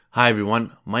Hi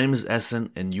everyone, my name is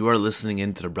Essen and you are listening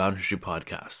in to the Brown History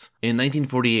Podcast. In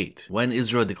 1948, when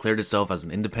Israel declared itself as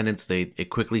an independent state, it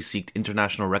quickly sought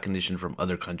international recognition from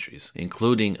other countries,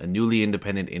 including a newly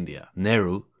independent India.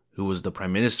 Nehru, who was the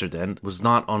prime minister then, was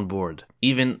not on board.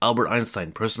 Even Albert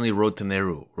Einstein personally wrote to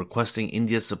Nehru requesting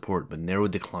India's support, but Nehru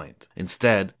declined.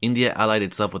 Instead, India allied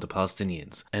itself with the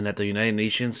Palestinians, and at the United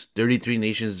Nations, 33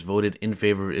 nations voted in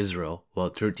favor of Israel, while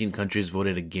 13 countries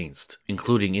voted against,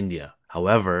 including India.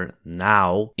 However,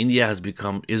 now, India has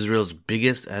become Israel's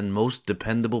biggest and most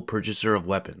dependable purchaser of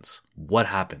weapons. What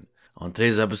happened? On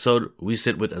today's episode, we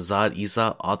sit with Azad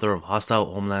Isa, author of Hostile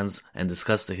Homelands, and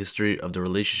discuss the history of the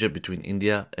relationship between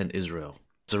India and Israel.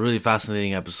 It's a really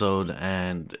fascinating episode,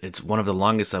 and it's one of the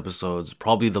longest episodes,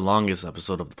 probably the longest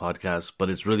episode of the podcast, but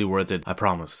it's really worth it, I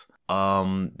promise.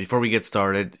 Before we get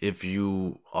started, if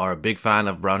you are a big fan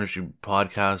of Brown History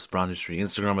Podcast, Brown History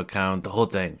Instagram account, the whole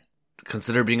thing,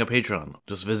 consider being a patron.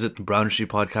 Just visit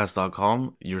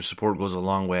brownhistorypodcast.com. Your support goes a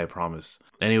long way, I promise.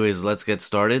 Anyways, let's get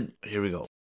started. Here we go.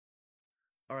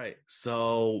 All right.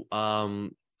 So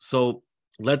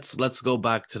let's go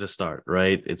back to the start,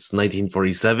 right? It's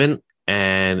 1947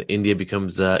 and India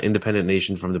becomes an independent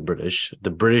nation from the British.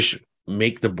 The British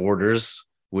make the borders,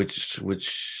 which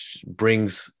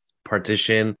brings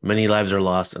partition, many lives are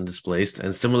lost and displaced.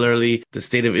 And similarly, the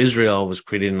state of Israel was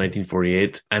created in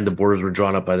 1948 and the borders were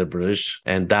drawn up by the British,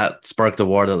 and that sparked a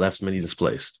war that left many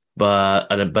displaced. But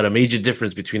a major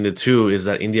difference between the two is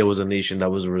that India was a nation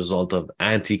that was a result of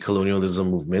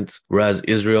anti-colonialism movements, whereas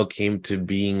Israel came to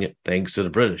being thanks to the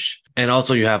British. And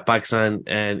also you have Pakistan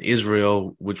and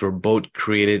Israel, which were both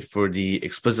created for the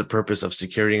explicit purpose of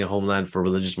securing a homeland for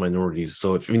religious minorities.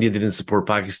 So if India didn't support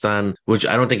Pakistan, which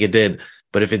I don't think it did,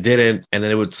 but if it didn't, and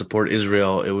then it would support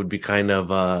Israel, it would be kind of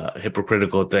a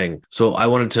hypocritical thing. So I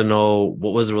wanted to know,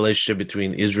 what was the relationship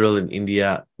between Israel and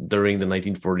India during the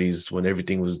 1940s when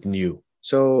everything was new?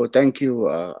 So thank you,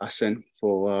 Asen,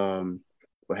 for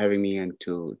having me and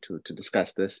to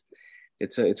discuss this.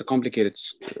 It's a complicated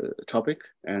topic,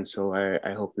 and so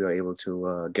I hope we are able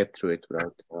to get through it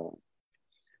without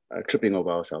tripping over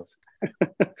ourselves.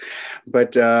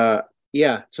 But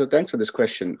yeah, so thanks for this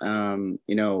question.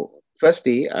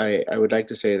 Firstly, I would like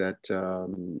to say that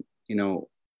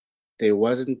there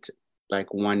wasn't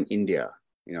like one India,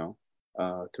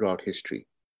 throughout history,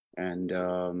 and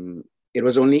it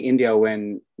was only India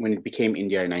when it became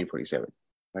India in 1947,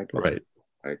 right? Right.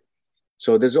 Right.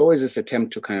 So there's always this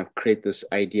attempt to kind of create this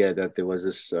idea that there was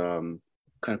this kind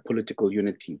of political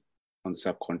unity on the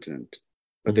subcontinent,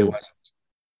 but there wasn't.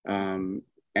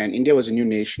 And India was a new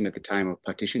nation at the time of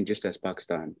partition, just as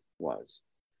Pakistan was.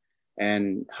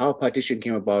 And how partition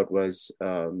came about was,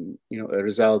 a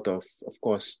result of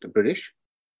course, the British,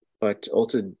 but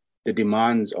also the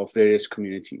demands of various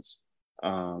communities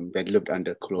that lived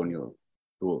under colonial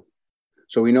rule.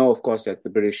 So we know, of course, that the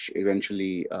British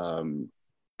eventually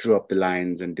drew up the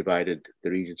lines and divided the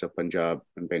regions of Punjab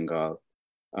and Bengal,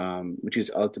 which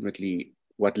is ultimately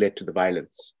what led to the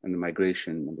violence and the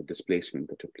migration and the displacement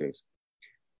that took place.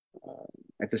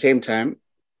 At the same time,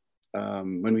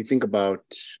 when we think about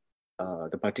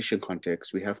the partition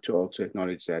context, we have to also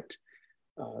acknowledge that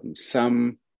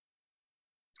some,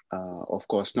 of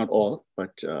course, not all,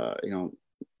 but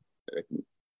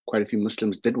quite a few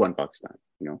Muslims did want Pakistan.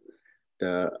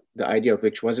 The idea of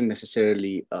which wasn't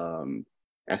necessarily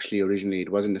actually originally,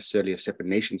 it wasn't necessarily a separate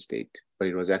nation state, but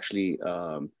it was actually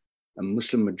a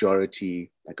Muslim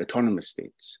majority, like autonomous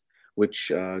states, which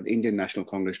the Indian National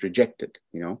Congress rejected.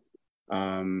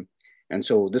 And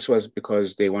so this was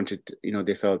because they wanted,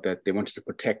 they felt that they wanted to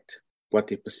protect what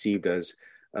they perceived as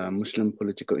Muslim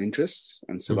political interests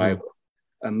and survival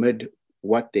amid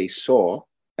what they saw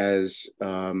as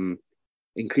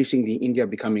increasingly India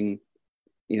becoming,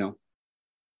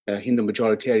 a Hindu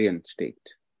majoritarian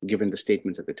state, given the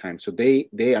statements at the time. So they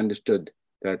understood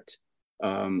that,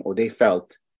 or they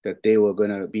felt that they were going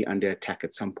to be under attack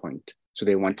at some point. So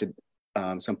they wanted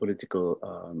some political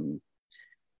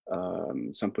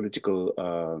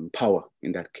power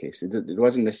in that case. It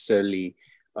wasn't necessarily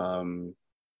the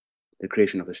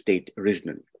creation of a state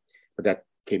originally, but that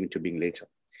came into being later.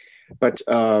 But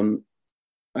and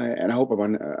I hope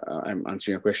I'm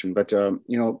answering your question. But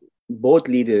both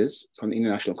leaders from the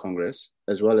Indian National Congress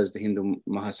as well as the Hindu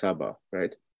Mahasabha,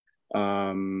 right,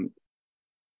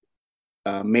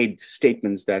 made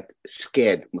statements that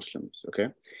scared Muslims. Okay,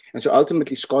 and so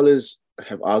ultimately scholars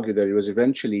have argued that it was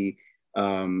eventually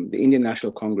the Indian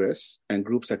National Congress and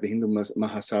groups like the Hindu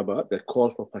Mahasabha that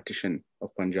called for partition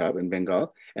of Punjab and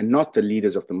Bengal, and not the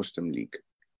leaders of the Muslim League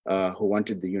who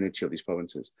wanted the unity of these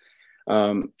provinces.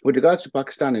 With regards to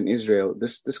Pakistan and Israel,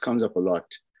 this comes up a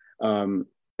lot.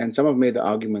 And some have made the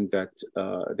argument that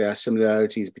there are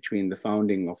similarities between the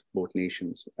founding of both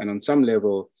nations. And on some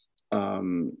level,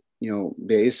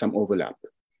 there is some overlap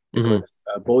because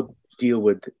both deal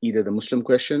with either the Muslim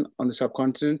question on the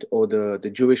subcontinent or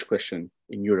the Jewish question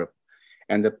in Europe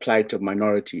and the plight of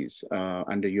minorities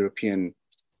under European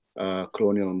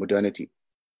colonial modernity.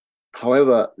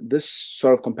 However, this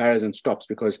sort of comparison stops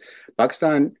because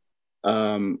Pakistan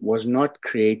was not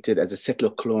created as a settler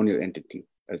colonial entity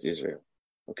as Israel.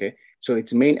 Okay, so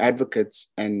its main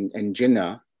advocates and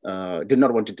Jinnah did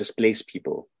not want to displace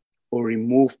people or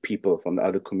remove people from the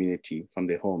other community, from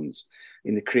their homes,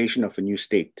 in the creation of a new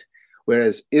state.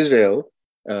 Whereas Israel,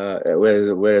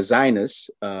 whereas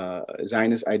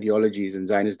Zionist ideologies and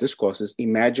Zionist discourses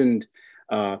imagined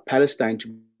Palestine to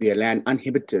be a land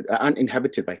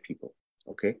uninhabited by people.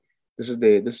 Okay, this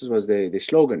was the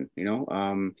slogan,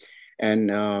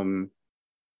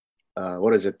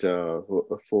 what is it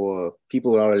for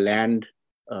people without a land?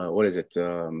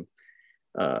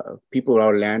 People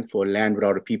without a land for land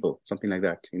without a people, something like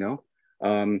that,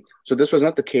 So this was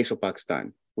not the case for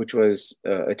Pakistan, which was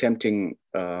attempting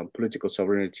political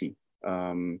sovereignty,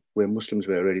 where Muslims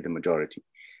were already the majority.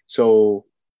 So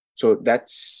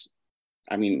that's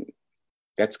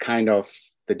kind of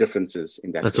the differences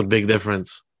in that. That's a big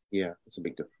difference. Yeah, it's a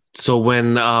big difference. So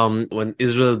when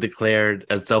Israel declared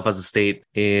itself as a state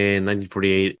in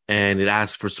 1948, and it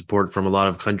asked for support from a lot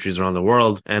of countries around the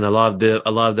world, and a lot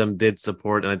of them did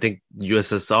support, and I think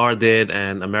USSR did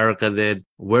and America did.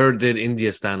 Where did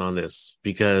India stand on this?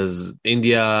 Because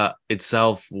India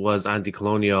itself was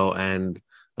anti-colonial, and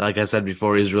like I said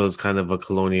before, Israel is kind of a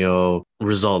colonial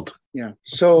result. Yeah.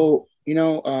 So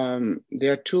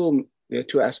there are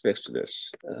two aspects to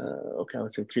this. Okay, I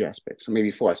would say three aspects, or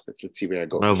maybe four aspects. Let's see where I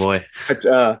go. Oh boy! But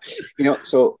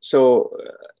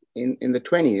in the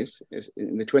 20s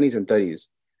and 30s,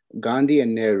 Gandhi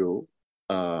and Nehru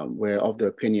were of the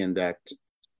opinion that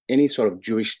any sort of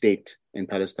Jewish state in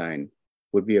Palestine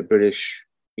would be a British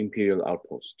imperial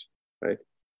outpost, right?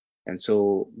 And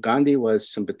so Gandhi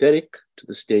was sympathetic to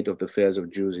the state of the affairs of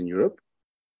Jews in Europe,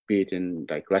 be it in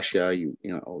like Russia,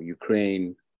 or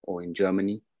Ukraine, or in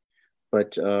Germany.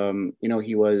 But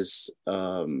he was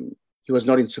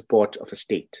not in support of a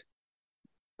state,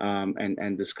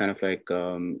 and this kind of like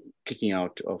kicking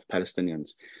out of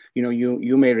Palestinians.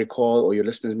 You may recall, or your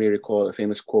listeners may recall, a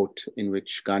famous quote in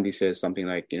which Gandhi says something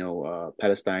like,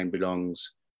 Palestine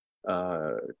belongs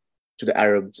to the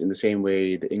Arabs in the same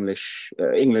way the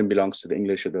England belongs to the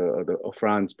English, or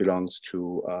France belongs to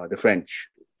the French.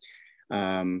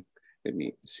 Let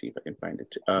me see if I can find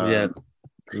it.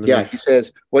 He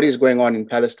says, what is going on in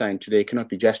Palestine today cannot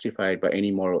be justified by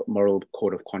any moral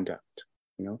code of conduct,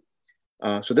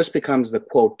 So this becomes the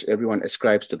quote everyone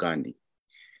ascribes to Gandhi.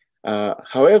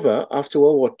 However, after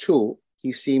World War II,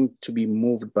 he seemed to be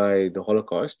moved by the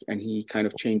Holocaust, and he kind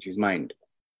of changed his mind.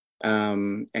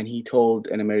 And he told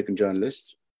an American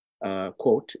journalist,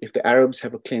 quote, "If the Arabs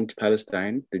have a claim to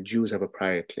Palestine, the Jews have a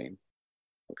prior claim."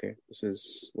 Okay, this is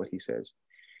what he says.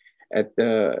 That's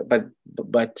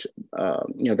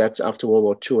after World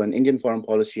War II, and Indian foreign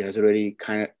policy has already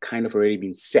kind of already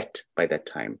been set by that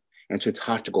time, and so it's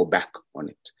hard to go back on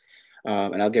it.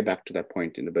 And I'll get back to that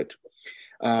point in a bit.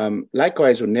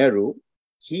 Likewise, with Nehru,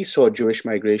 he saw Jewish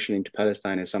migration into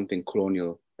Palestine as something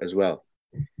colonial as well.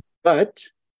 But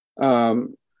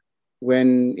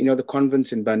when the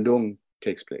conference in Bandung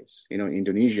takes place, in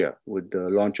Indonesia, with the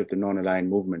launch of the non-aligned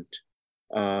movement.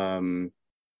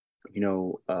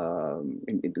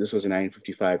 This was in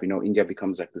 1955. India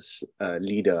becomes like this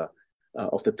leader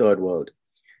of the third world.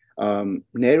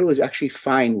 Nehru is actually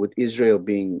fine with Israel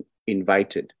being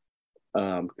invited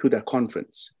to that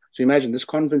conference. So imagine this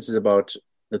conference is about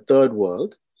the third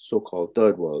world, so-called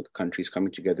third world countries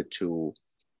coming together to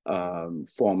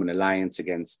form an alliance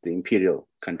against the imperial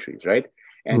countries, right?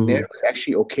 And Nehru is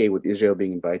actually okay with Israel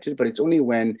being invited, but it's only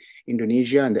when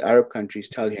Indonesia and the Arab countries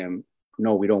tell him,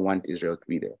 no, we don't want Israel to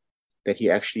be there, that he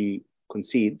actually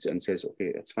concedes and says,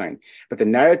 okay, that's fine. But the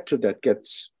narrative that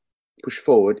gets pushed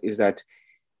forward is that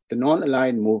the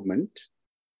non-aligned movement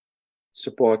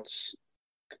supports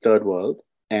the third world,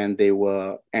 and they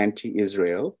were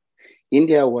anti-Israel.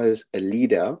 India was a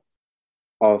leader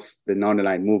of the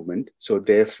non-aligned movement. So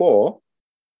therefore,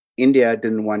 India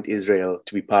didn't want Israel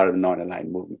to be part of the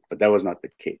non-aligned movement, but that was not the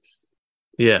case.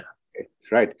 Yeah. Okay,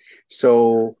 right.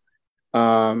 So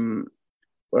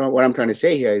what I'm trying to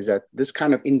say here is that this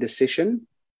kind of indecision,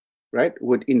 right,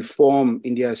 would inform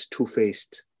India's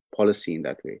two-faced policy in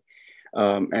that way.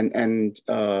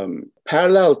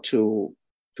 Parallel to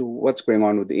what's going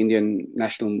on with the Indian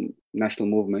national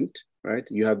movement, right,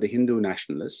 you have the Hindu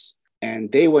nationalists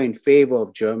and they were in favor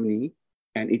of Germany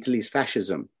and Italy's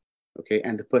fascism, okay,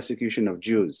 and the persecution of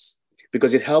Jews,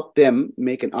 because it helped them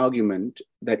make an argument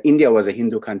that India was a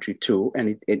Hindu country too,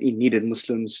 and it needed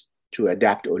Muslims to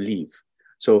adapt or leave.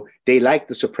 So they liked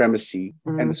the supremacy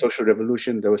and the social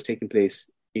revolution that was taking place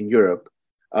in Europe,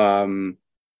 and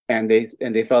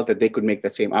they felt that they could make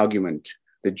that same argument.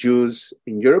 The Jews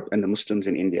in Europe and the Muslims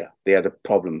in India, they are the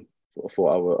problem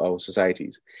for our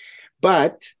societies.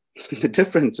 But the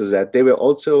difference was that they were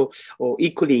also or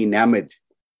equally enamored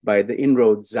by the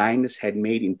inroads Zionists had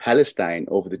made in Palestine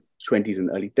over the 20s and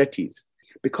early 30s,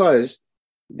 because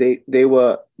they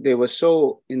were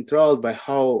so enthralled by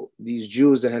how these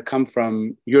Jews that had come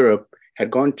from Europe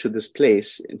had gone to this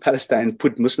place in Palestine and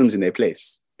put Muslims in their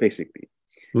place, basically.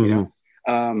 Mm-hmm. You know,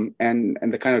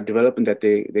 and the kind of development that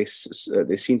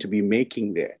they seem to be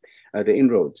making there, the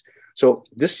inroads. So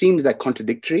this seems like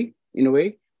contradictory in a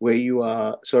way, where you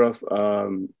are sort of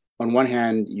on one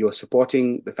hand you're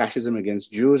supporting the fascism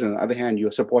against Jews, and on the other hand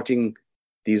you're supporting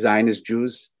the Zionist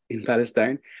Jews in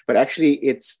Palestine. But actually,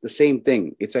 it's the same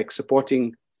thing. It's like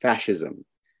supporting fascism,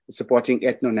 supporting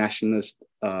ethno-nationalist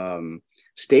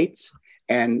states,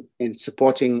 and in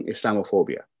supporting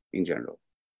Islamophobia in general.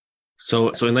 So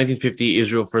in 1950,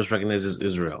 Israel first recognizes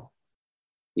Israel.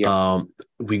 Yeah.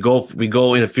 We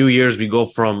go in a few years. We go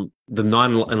from the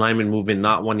non-alignment movement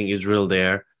not wanting Israel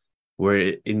there,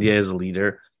 where India is a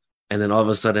leader, and then all of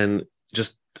a sudden,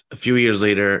 just a few years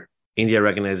later, India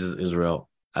recognizes Israel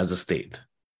as a state.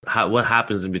 What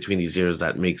happens in between these years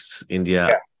that makes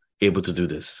India able to do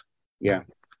this? Yeah.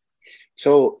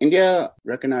 So India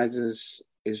recognizes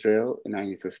Israel in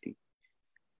 1950,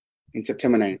 in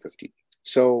September 1950.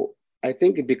 So I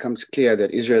think it becomes clear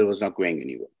that Israel was not going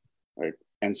anywhere, right?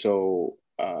 And so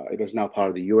it was now part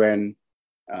of the UN.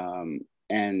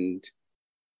 And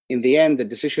in the end, the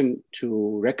decision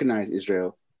to recognize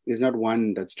Israel is not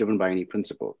one that's driven by any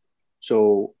principle.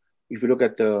 So if you look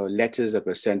at the letters that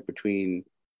were sent between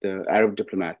the Arab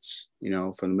diplomats,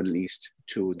 from the Middle East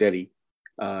to Delhi,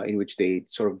 in which they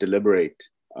sort of deliberate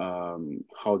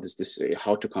how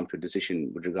to come to a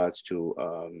decision with regards to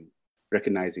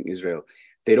recognizing Israel,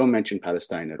 they don't mention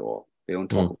Palestine at all. They don't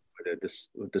talk about whether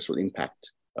this will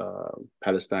impact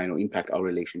Palestine or impact our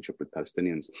relationship with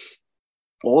Palestinians.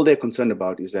 All they're concerned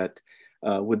about is that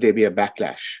would there be a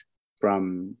backlash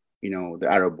from the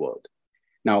Arab world.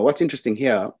 Now, what's interesting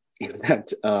here is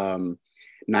that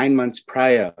 9 months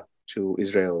prior to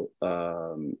Israel,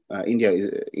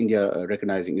 India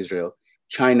recognizing Israel,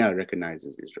 China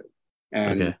recognizes Israel.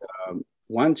 And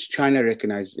once China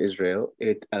recognizes Israel,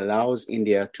 it allows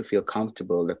India to feel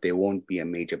comfortable that there won't be a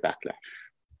major backlash.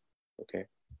 Okay.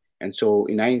 And so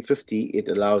in 1950, it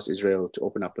allows Israel to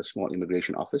open up a small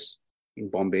immigration office in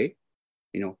Bombay,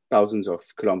 thousands of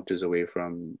kilometers away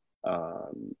from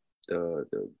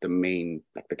the main,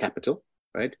 like the capital,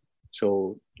 right?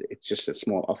 So it's just a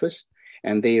small office,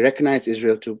 and they recognize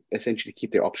Israel to essentially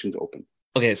keep their options open.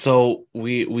 Okay, so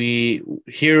we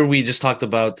just talked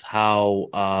about how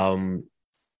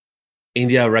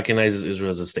India recognizes Israel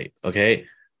as a state. Okay,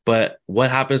 but what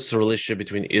happens to the relationship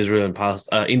between Israel and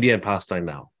India and Palestine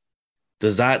now?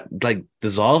 Does that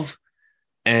dissolve?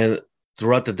 And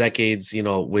throughout the decades,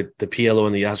 with the PLO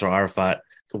and the Yasser Arafat,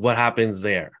 what happens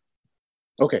there?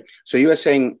 Okay, so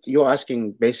you're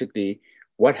asking basically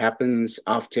what happens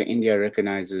after India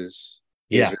recognizes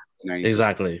Israel?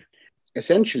 Exactly.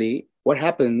 Essentially, what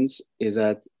happens is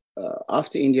that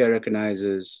after India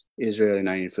recognizes Israel in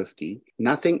 1950,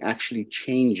 nothing actually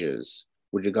changes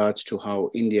with regards to how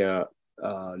India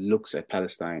looks at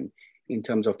Palestine in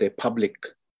terms of their public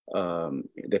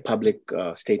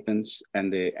statements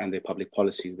and their public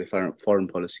policies, their foreign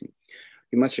policy.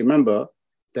 You must remember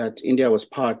that India was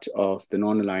part of the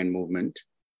non-aligned movement,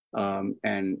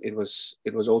 and it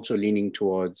was also leaning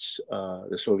towards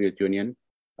the Soviet Union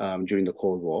during the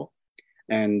Cold War,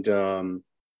 and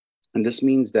this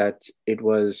means that it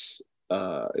was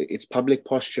its public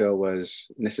posture was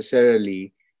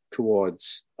necessarily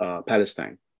towards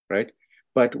Palestine, right?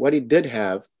 But what it did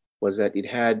have was that it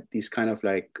had these kind of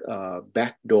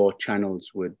backdoor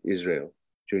channels with Israel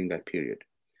during that period.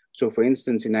 So, for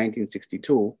instance, in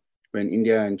 1962, when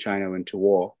India and China went to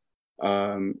war,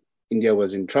 India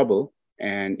was in trouble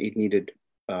and it needed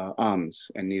arms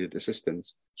and needed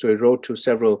assistance. So it wrote to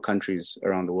several countries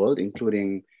around the world,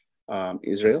 including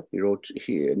Israel.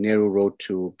 Nehru wrote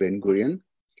to Ben Gurion,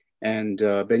 and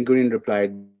Ben Gurion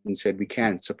replied and said, "We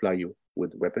can't supply you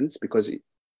with weapons," because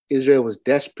Israel was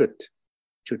desperate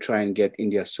to try and get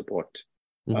India's support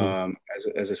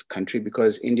as a country,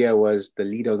 because India was the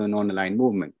leader of the non-aligned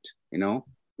movement.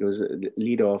 It was the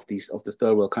leader of the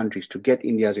third world countries to get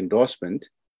India's endorsement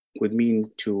would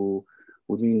mean it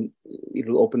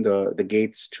will open the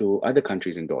gates to other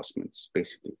countries' endorsements,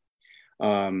 basically.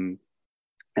 And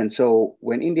so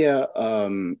when India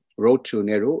wrote to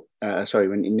Nehru,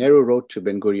 when Nehru wrote to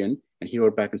Ben Gurion, and he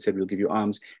wrote back and said, "We'll give you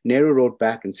arms." Nehru wrote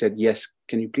back and said, "Yes,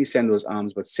 can you please send those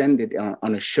arms, but send it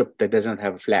on a ship that does not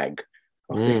have a flag,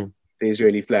 the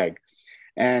Israeli flag."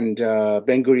 And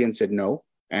Ben Gurion said no,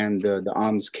 and the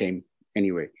arms came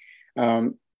anyway.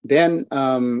 Then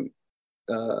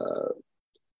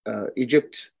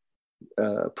Egypt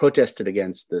protested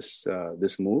against this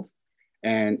move,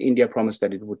 and India promised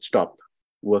that it would stop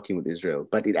working with Israel,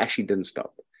 but it actually didn't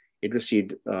stop. It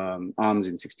received arms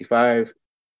in 1965.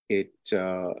 It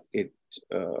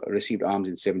received arms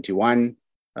in 1971.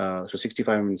 So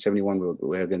 1965 and 1971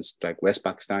 were against like West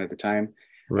Pakistan at the time.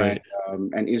 Right.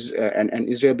 And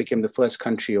Israel became the first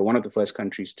country, or one of the first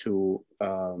countries, to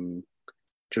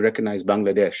recognize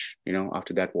Bangladesh,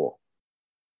 after that war.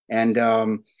 And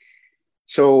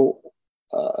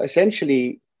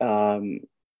essentially,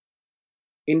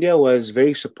 India was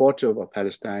very supportive of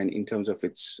Palestine in terms of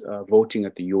its voting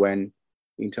at the UN,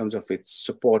 in terms of its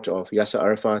support of Yasser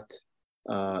Arafat,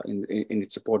 in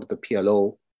its support of the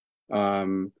PLO.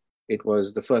 It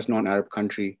was the first non-Arab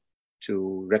country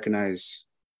to recognize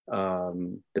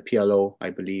the PLO, I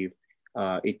believe.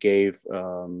 It gave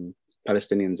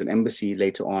Palestinians an embassy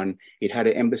later on. It had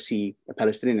a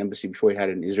Palestinian embassy before it had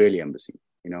an Israeli embassy,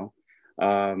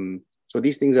 So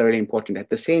these things are really important. At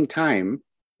the same time,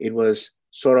 it was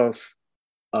sort of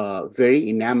very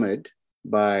enamored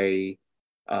by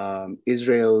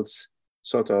Israel's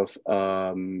sort of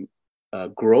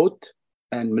growth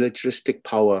and militaristic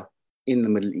power in the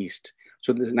Middle East.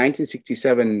 So the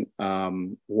 1967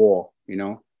 war,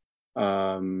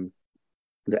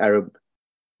 the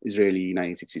Arab-Israeli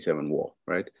 1967 war,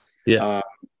 right? Yeah.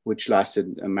 Which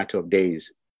lasted a matter of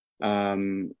days.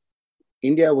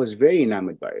 India was very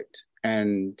enamored by it.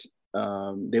 And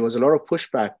there was a lot of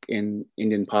pushback in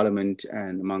Indian parliament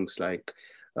and amongst the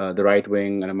right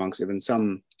wing and amongst even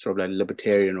some sort of like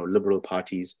libertarian or liberal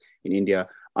parties in India,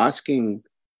 asking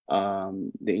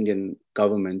the Indian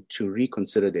government to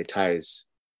reconsider their ties,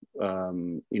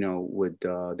 with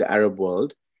the Arab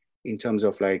world, in terms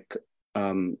of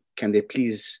can they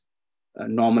please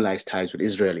normalize ties with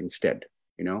Israel instead,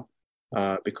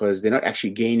 because they're not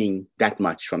actually gaining that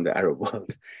much from the Arab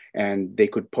world, and they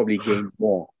could probably gain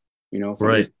more, from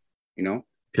right. Israel,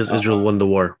 because Israel won the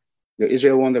war.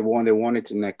 Israel won the war. They won it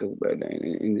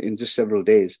in just several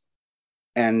days,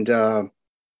 and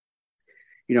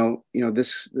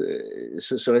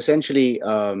So essentially,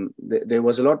 there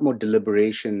was a lot more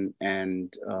deliberation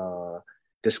and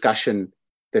discussion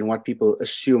than what people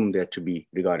assume there to be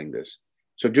regarding this.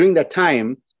 So during that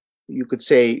time, you could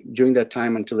say during that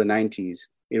time until the 90s,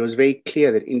 it was very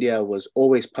clear that India was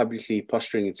always publicly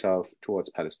posturing itself towards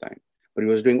Palestine, but it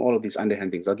was doing all of these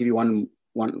underhand things. I'll give you one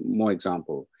more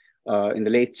example. In the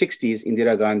late 60s,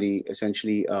 Indira Gandhi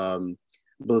essentially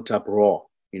built up RAW,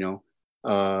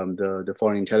 the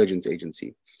Foreign Intelligence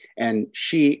Agency. And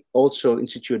she also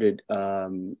instituted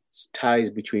ties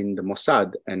between the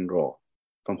Mossad and RAW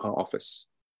from her office,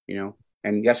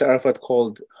 And Yasser Arafat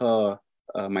called her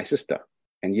my sister.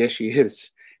 And yes, she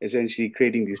is essentially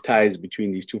creating these ties between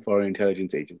these two foreign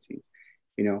intelligence agencies,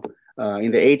 In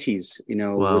the 80s,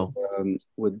 Wow.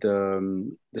 with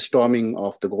the storming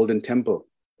of the Golden Temple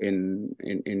in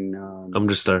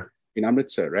Amritsar,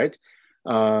 right?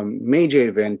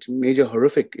 Major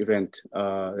horrific event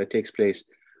that takes place.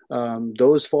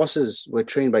 Those forces were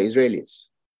trained by Israelis,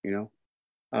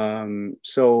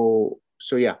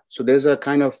 So there's a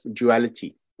kind of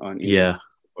duality on Indian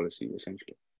policy,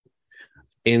 essentially.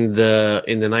 In the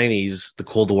 90s, the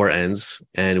Cold War ends,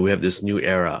 and we have this new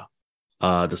era.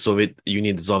 The Soviet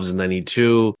Union dissolves in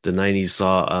 92. The 90s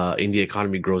saw India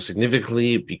economy grow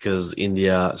significantly because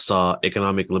India saw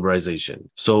economic liberalization.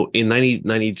 So in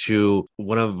 1992,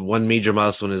 one major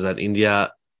milestone is that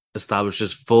India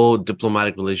establishes full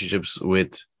diplomatic relationships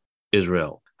with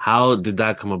Israel. How did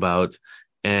that come about,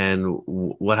 and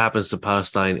what happens to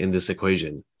Palestine in this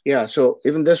equation? Yeah, so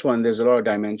even this one, there's a lot of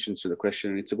dimensions to the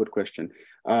question. It's a good question.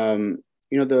 The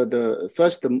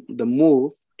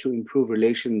move to improve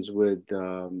relations with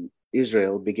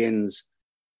Israel begins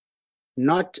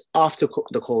not after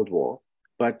the Cold War,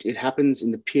 but it happens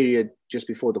in the period just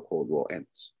before the Cold War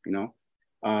ends.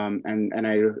 And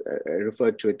I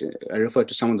referred to it. I referred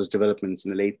to some of those developments in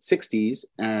the late 60s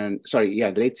the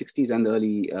late 60s and the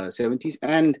early 70s,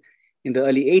 and in the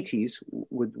early 80s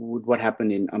with what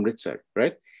happened in Amritsar,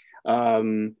 right?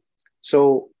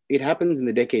 So it happens in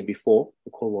the decade before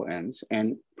the Cold War ends,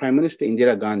 and Prime Minister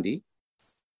Indira Gandhi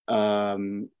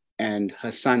and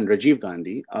her son Rajiv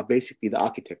Gandhi are basically the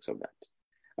architects of that.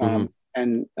 Mm-hmm.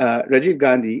 And Rajiv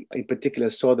Gandhi, in particular,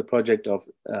 saw the project of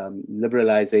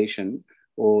liberalization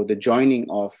or the joining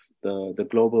of the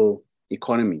global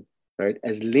economy, right,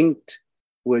 as linked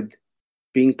with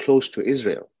being close to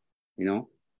Israel.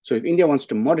 So if India wants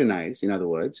to modernize, in other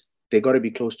words, they got to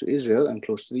be close to Israel and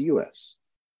close to the US.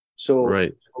 So,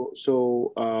 Right.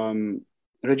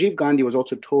 Rajiv Gandhi was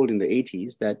also told in the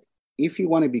 80s that if you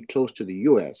want to be close to the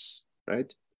US, right,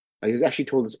 he was actually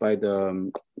told this by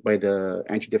the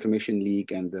Anti-Defamation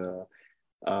League and the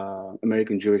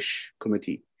American Jewish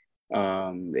Committee,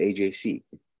 the AJC.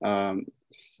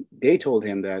 They told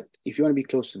him that if you want to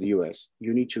be close to the US,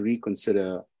 you need to reconsider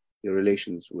your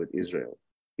relations with Israel,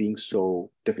 being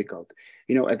so difficult.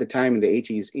 At the time in the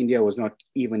 80s, India was not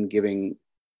even giving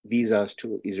visas to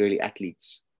Israeli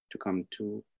athletes to come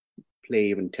to play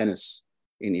even tennis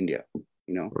in India,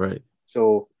 Right. So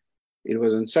it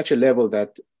was on such a level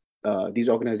that these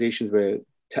organizations were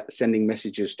sending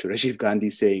messages to Rajiv Gandhi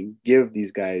saying, give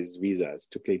these guys visas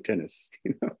to play tennis,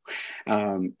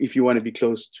 if you want to be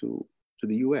close to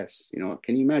the US,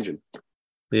 can you imagine?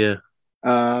 Yeah.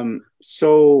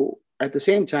 So at the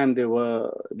same time, there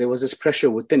was this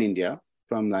pressure within India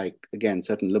from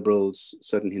certain liberals,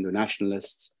 certain Hindu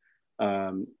nationalists,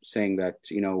 saying that,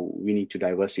 we need to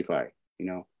diversify,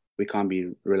 we can't be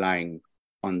relying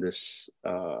on this,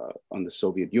 on the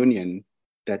Soviet Union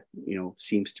that,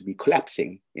 seems to be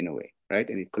collapsing in a way, right?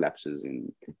 And it collapses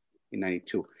in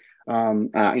 92,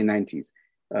 in 90s.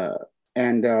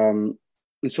 And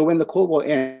so when the Cold War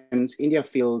ends, India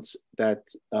feels that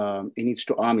it needs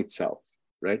to arm itself,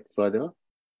 right, further.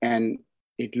 And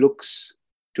it looks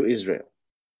to Israel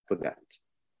for that.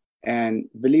 And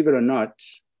believe it or not,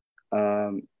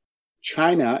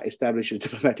 China establishes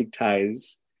diplomatic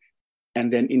ties,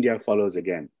 and then India follows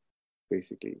again,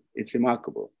 basically. It's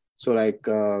remarkable. So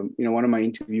one of my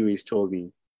interviewees told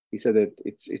me, he said that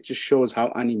it just shows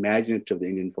how unimaginative the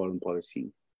Indian foreign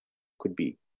policy could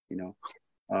be,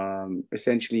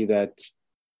 essentially that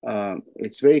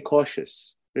it's very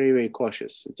cautious, very, very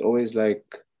cautious. It's always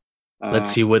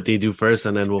let's see what they do first,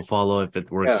 and then we'll follow if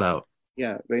it works out.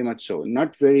 Yeah, very much so.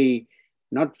 Not very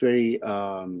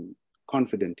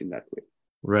confident in that way.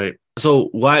 Right. So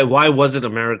why wasn't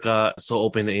America so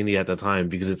open to India at the time?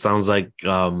 Because it sounds like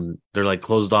they're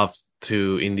closed off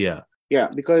to India. Yeah,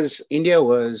 because India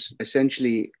was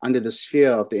essentially under the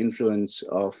sphere of the influence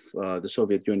of the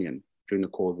Soviet Union during the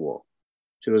Cold War.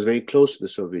 So it was very close to the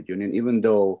Soviet Union, even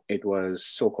though it was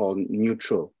so-called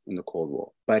neutral in the Cold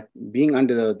War. But being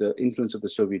under the influence of the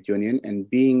Soviet Union and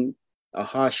being a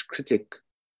harsh critic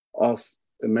of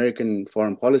American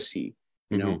foreign policy,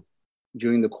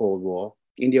 during the Cold War,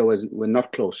 India were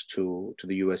not close to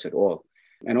the US at all.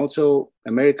 And also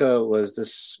America was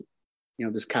this,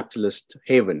 this capitalist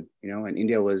haven, and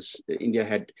India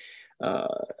had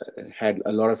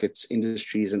a lot of its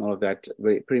industries and all of that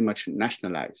pretty much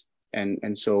nationalized.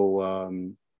 And so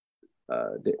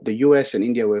the US and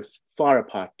India were far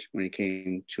apart when it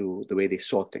came to the way they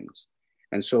saw things.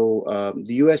 And so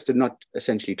the US did not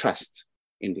essentially trust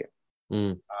India.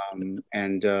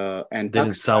 And didn't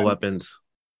Pakistan, sell weapons.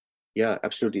 Yeah,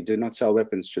 absolutely. Did not sell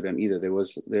weapons to them either.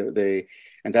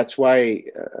 And that's why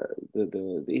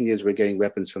the Indians were getting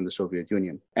weapons from the Soviet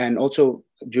Union. And also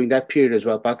during that period as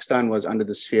well, Pakistan was under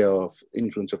the sphere of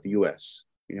influence of the US,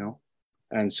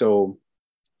 and so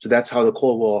that's how the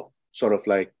Cold War sort of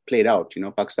played out.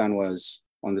 Pakistan was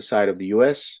on the side of the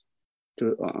US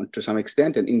to some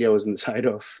extent, and India was on the side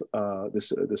of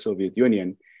the Soviet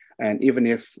Union. And even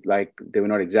if they were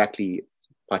not exactly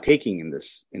partaking in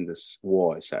this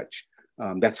war as such,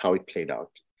 that's how it played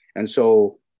out. And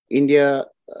so India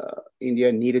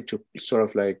needed to sort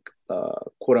of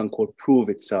quote unquote prove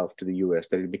itself to the US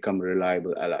that it become a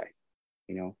reliable ally,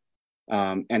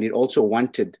 and it also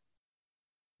wanted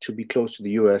to be close to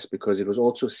the US because it was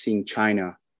also seeing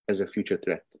China as a future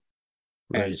threat.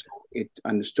 Right. And so it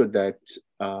understood that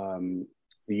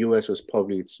the US was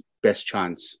probably its best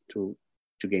chance to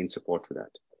gain support for that.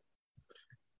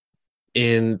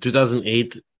 In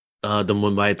 2008, the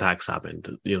Mumbai attacks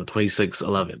happened,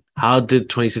 26/11. How did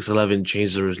 26/11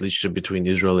 change the relationship between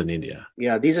Israel and India?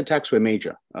 Yeah, these attacks were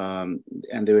major, and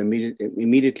they were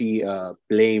immediately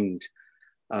blamed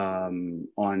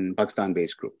on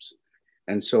Pakistan-based groups.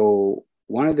 And so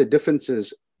one of the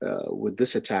differences with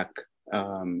this attack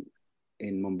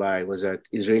in Mumbai was that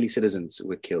Israeli citizens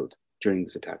were killed during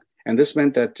this attack. And this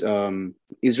meant that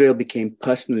Israel became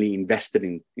personally invested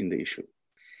in the issue.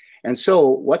 And so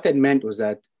what that meant was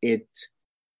that it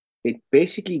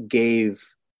basically gave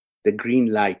the green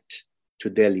light to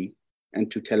Delhi and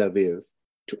to Tel Aviv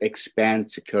to expand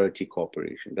security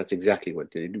cooperation. That's exactly what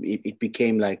it did. It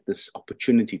became like this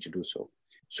opportunity to do so.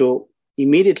 So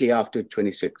immediately after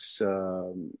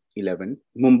 26/11,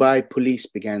 Mumbai police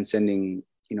began sending,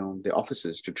 the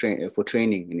officers to train for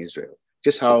training in Israel.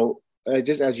 Just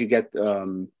as you get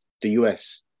the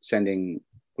US sending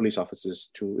police officers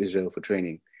to Israel for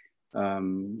training,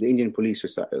 the Indian police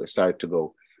started to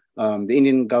go. The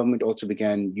Indian government also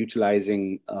began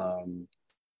utilizing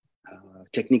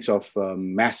techniques of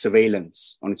mass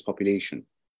surveillance on its population.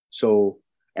 So,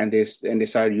 and they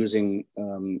started using,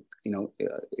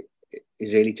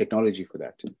 Israeli technology for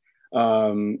that.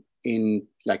 In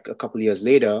like a couple of years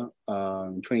later,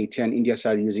 in 2010, India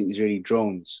started using Israeli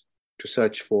drones to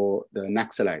search for the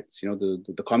Naxalites,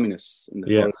 the communists in the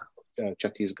forest of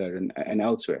Chhattisgarh and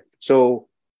elsewhere. So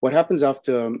what happens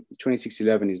after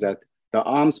 26/11 is that the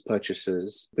arms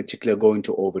purchases, in particular, go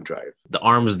into overdrive. The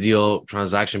arms deal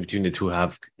transaction between the two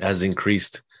has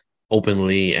increased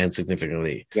openly and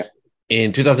significantly. Yeah.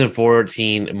 In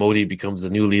 2014, Modi becomes the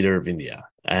new leader of India.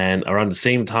 And around the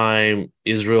same time,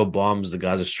 Israel bombs the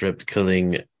Gaza Strip,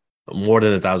 killing more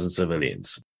than 1,000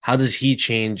 civilians. How does he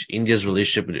change India's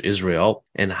relationship with Israel,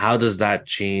 and how does that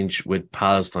change with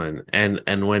Palestine?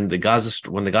 And when the Gaza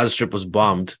Strip was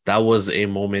bombed, that was a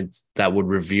moment that would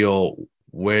reveal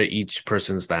where each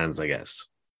person stands, I guess,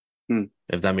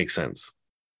 if that makes sense.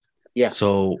 Yeah.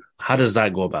 So how does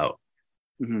that go about?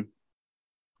 Mm-hmm.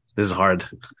 This is hard.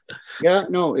 Yeah,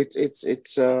 no,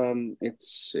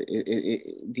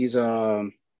 these are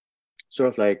sort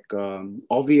of like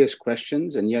obvious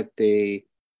questions, and yet they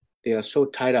are so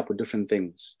tied up with different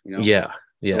things, Yeah.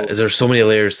 So, There's so many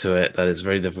layers to it that it's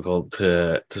very difficult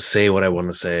to say what I want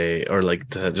to say, or like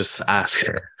to just ask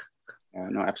her.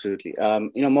 No, absolutely.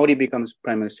 Modi becomes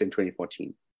prime minister in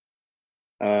 2014.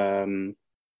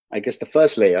 I guess the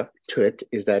first layer to it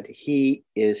is that he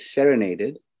is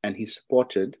serenaded and he's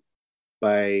supported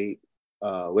by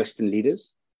Western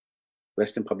leaders,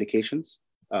 Western publications.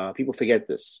 People forget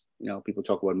this. People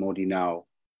talk about Modi now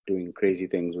doing crazy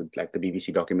things with like the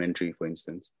BBC documentary, for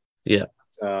instance. Yeah.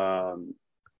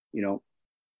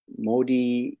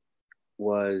 Modi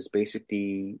was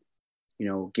basically,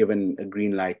 given a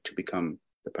green light to become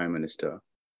the prime minister.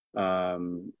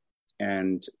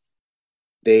 And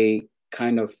they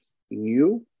kind of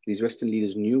these Western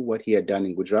leaders knew what he had done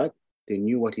in Gujarat. They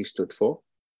knew what he stood for.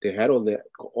 They had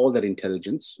all that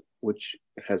intelligence, which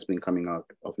has been coming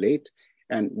out of late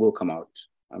and will come out,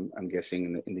 I'm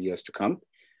guessing, in the years to come.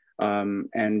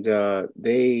 And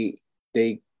they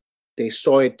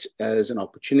saw it as an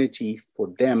opportunity for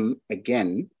them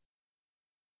again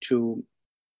to,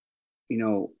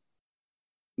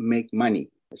 make money,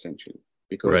 essentially,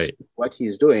 because what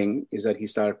he's doing is that he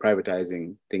started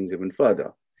privatizing things even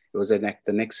further. It was the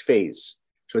next phase.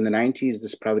 So in the 90s,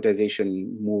 this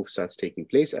privatization move starts taking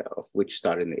place, of which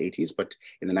started in the 80s, but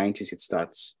in the 90s, it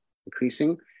starts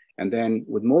increasing. And then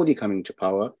with Modi coming to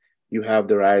power, you have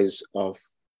the rise of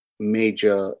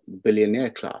major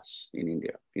billionaire class in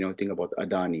India. Think about the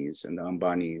Adanis and the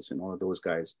Ambanis and all of those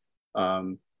guys.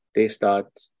 They start,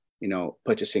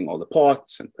 purchasing all the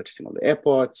ports and purchasing all the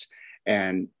airports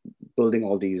and building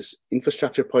all these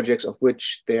infrastructure projects, of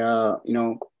which they are,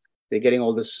 they're getting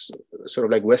all this sort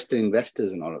of like Western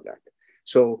investors and all of that.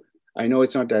 So I know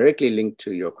it's not directly linked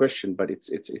to your question, but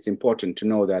it's important to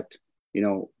know that,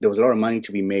 there was a lot of money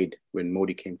to be made when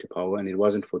Modi came to power, and it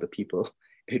wasn't for the people.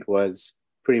 It was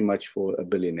pretty much for a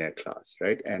billionaire class,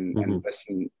 right? And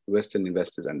Western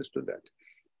investors understood that.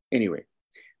 Anyway,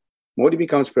 Modi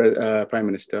becomes prime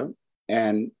minister,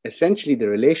 and essentially the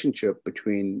relationship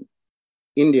between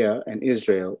India and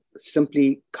Israel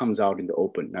simply comes out in the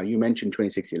open. Now, you mentioned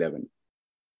 26/11,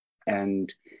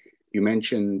 and you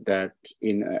mentioned that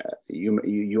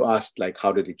you asked, like,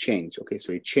 how did it change? Okay,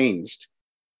 so it changed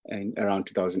in around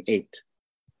 2008.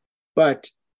 But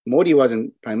Modi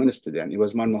wasn't prime minister then. It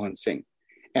was Manmohan Singh.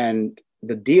 And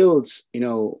the deals,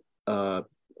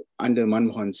 under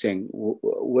Manmohan Singh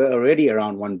were already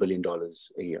around $1 billion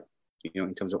a year,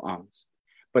 in terms of arms.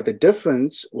 But the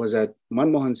difference was that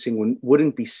Manmohan Singh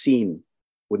wouldn't be seen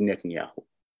with Netanyahu.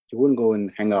 He wouldn't go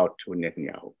and hang out with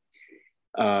Netanyahu.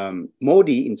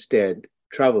 Modi instead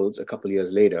travels a couple of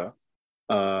years later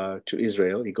to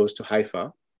Israel. He goes to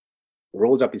Haifa,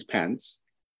 rolls up his pants,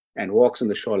 and walks on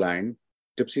the shoreline,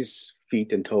 dips his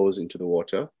feet and toes into the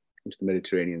water, into the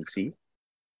Mediterranean Sea,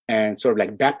 and sort of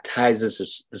like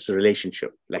baptizes this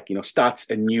relationship, like, starts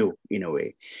anew in a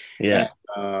way. Yeah.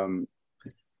 And,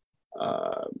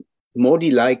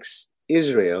 Modi likes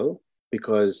Israel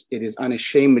because it is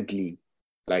unashamedly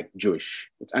like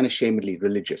Jewish. It's unashamedly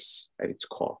religious at its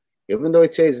core. Even though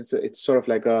it says it's sort of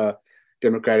like a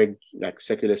democratic, like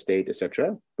secular state,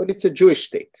 etc. But it's a Jewish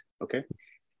state, okay?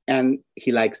 And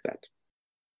he likes that.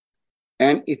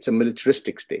 And it's a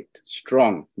militaristic state,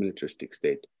 strong militaristic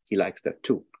state. He likes that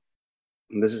too.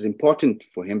 And this is important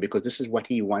for him because this is what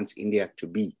he wants India to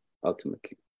be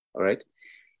ultimately, all right?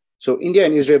 So India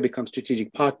and Israel become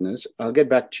strategic partners. I'll get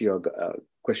back to your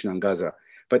question on Gaza.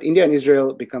 But India and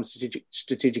Israel become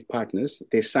strategic partners.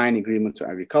 They sign agreements on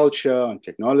agriculture, on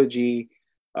technology,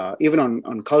 even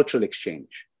on cultural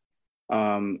exchange.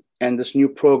 And this new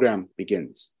program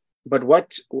begins. But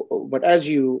as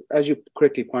you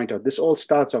correctly point out, this all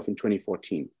starts off in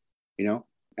 2014, you know,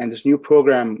 and this new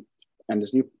program and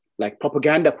this new like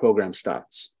propaganda program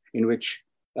starts, in which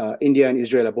India and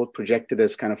Israel are both projected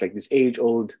as kind of like these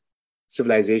age-old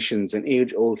civilizations and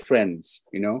age-old friends,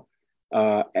 you know,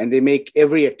 and they make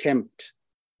every attempt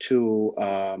to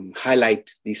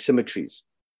highlight these symmetries.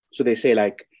 So they say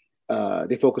like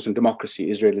they focus on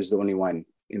democracy. Israel is the only one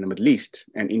in the Middle East,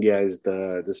 and India is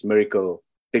this miracle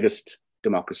biggest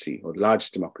democracy or the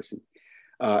largest democracy.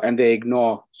 And they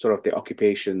ignore sort of the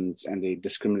occupations and the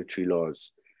discriminatory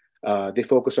laws. They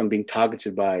focus on being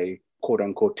targeted by quote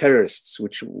unquote terrorists,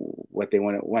 which what they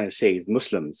want to say is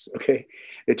Muslims, okay?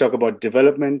 They talk about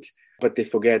development, but they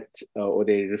forget or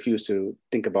they refuse to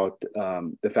think about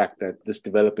the fact that this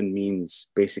development means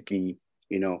basically,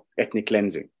 you know, ethnic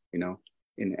cleansing, you know,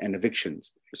 and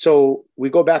evictions. So we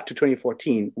go back to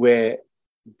 2014 where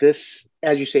this,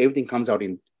 as you say, everything comes out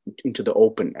into the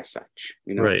open as such,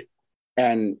 you know. Right.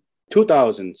 And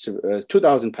 2,000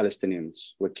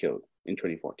 Palestinians were killed in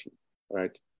 2014,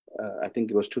 right? I think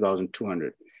it was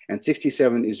 2,200. And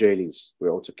 67 Israelis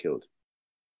were also killed.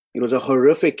 It was a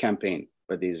horrific campaign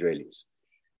by the Israelis.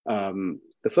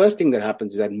 The first thing that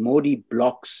happens is that Modi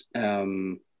blocks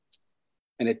an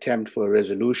attempt for a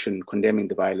resolution condemning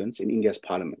the violence in India's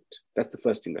parliament. That's the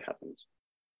first thing that happens.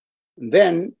 And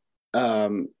then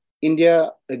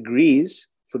India agrees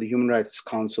for the Human Rights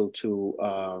Council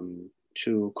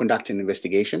to conduct an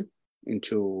investigation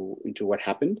into what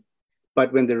happened.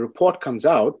 But when the report comes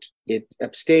out, it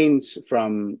abstains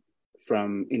from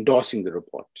endorsing the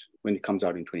report when it comes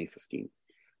out in 2015.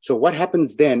 So what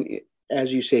happens then,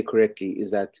 as you say correctly, is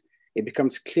that it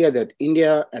becomes clear that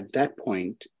India at that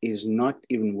point is not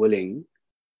even willing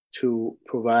to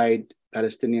provide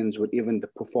Palestinians with even the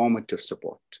performative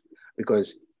support,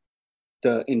 because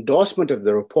the endorsement of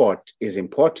the report is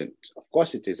important. Of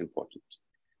course it is important,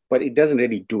 but it doesn't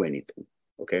really do anything,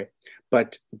 okay?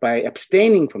 But by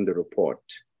abstaining from the report,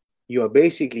 you are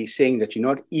basically saying that you're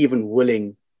not even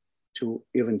willing to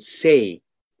even say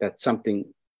that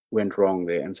something went wrong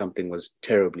there and something was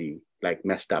terribly like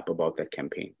messed up about that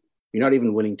campaign. You're not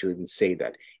even willing to even say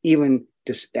that, and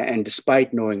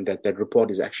despite knowing that that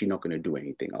report is actually not going to do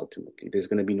anything ultimately. There's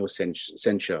going to be no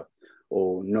censure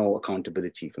or no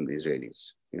accountability from the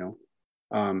Israelis, you know?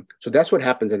 So that's what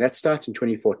happens, and that starts in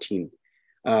 2014.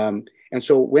 And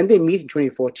so when they meet in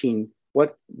 2014,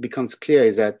 what becomes clear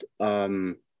is that,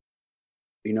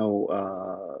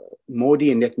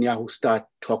 Modi and Netanyahu start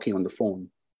talking on the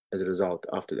phone as a result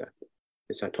after that.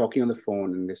 They start talking on the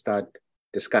phone and they start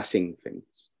discussing things.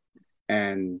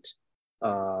 And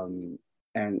so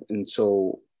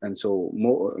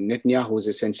Netanyahu is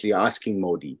essentially asking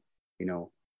Modi, you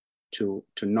know, to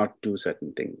not do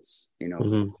certain things, you know,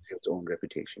 for its own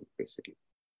reputation, basically.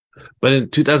 But in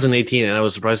 2018, and I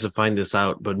was surprised to find this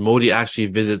out, but Modi actually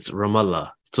visits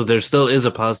Ramallah. So there still is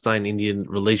a Palestine-Indian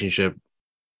relationship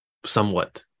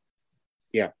somewhat.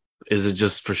 Yeah. Is it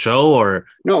just for show or?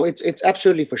 No, it's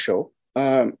absolutely for show.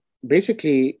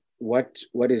 Basically, what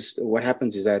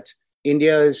happens is that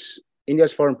India's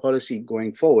foreign policy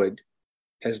going forward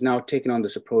has now taken on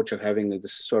this approach of having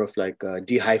this sort of like a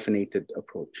dehyphenated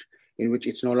approach in which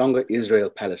it's no longer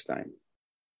Israel-Palestine.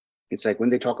 It's like when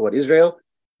they talk about Israel,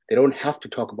 they don't have to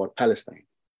talk about Palestine.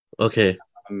 Okay.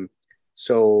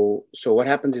 So what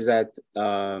happens is that,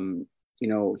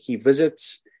 he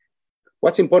visits.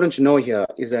 What's important to know here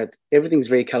is that everything's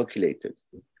very calculated.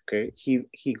 Okay.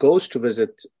 He goes to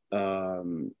visit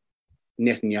Netanyahu,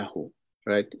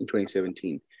 right, in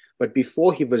 2017. But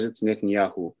before he visits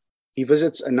Netanyahu, he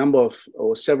visits a number of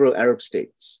or several Arab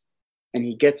states, and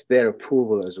he gets their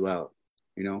approval as well.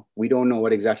 You know, we don't know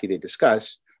what exactly they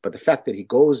discuss, but the fact that he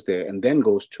goes there and then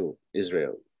goes to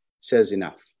Israel says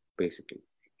enough, basically.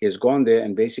 He has gone there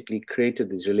and basically created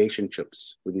these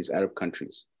relationships with these Arab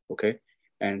countries, okay?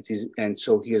 And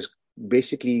so he has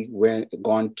basically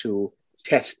gone to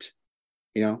test,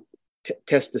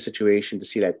 test the situation to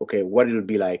see like, okay, what it'll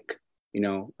be like,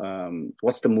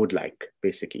 what's the mood like,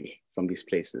 basically, from these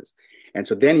places. And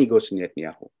so then he goes to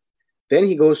Netanyahu. Then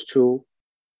he goes to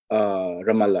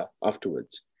Ramallah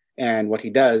afterwards. And what he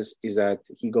does is that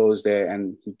he goes there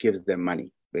and he gives them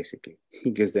money, basically.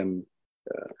 He gives them,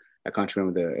 I can't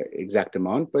remember the exact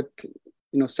amount, but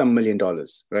some $1 million,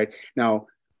 right? Now,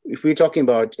 if we're talking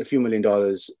about a few $1 million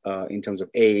in terms of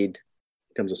aid,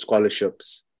 in terms of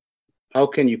scholarships, how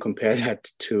can you compare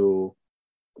that to,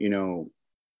 $1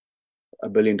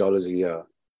 billion a year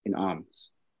in arms?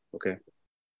 Okay.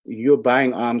 You're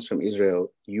buying arms from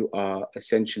Israel, you are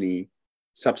essentially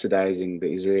subsidizing the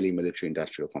Israeli military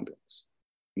industrial complex.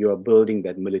 You are building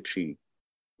that military,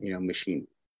 machine.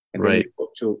 And then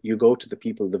you go to the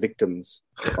people, the victims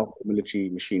of the military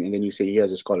machine, and then you say,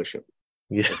 here's a scholarship.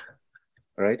 Yeah.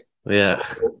 Right? Yeah.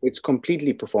 So it's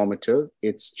completely performative.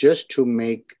 It's just to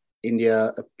make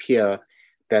India appear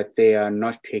that they are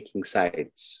not taking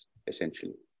sides,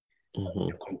 essentially. Mm-hmm.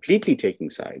 They're completely taking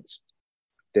sides.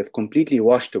 They've completely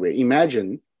washed away.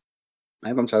 Imagine,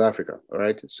 I'm from South Africa, all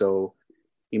right? So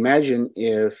imagine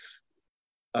if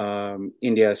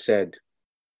India said,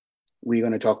 we're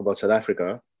going to talk about South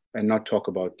Africa and not talk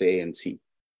about the ANC,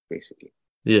 basically.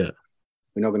 Yeah.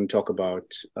 We're not going to talk about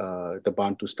the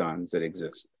Bantustans that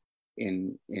exist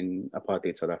in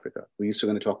apartheid South Africa. We're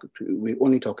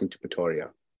only talking to Pretoria.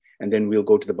 And then we'll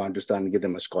go to the Bantustan and give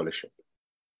them a scholarship.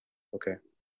 Okay.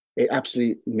 It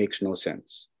absolutely makes no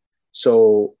sense.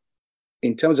 So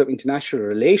in terms of international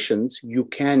relations, you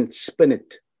can spin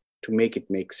it to make it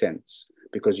make sense,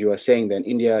 because you are saying that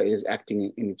India is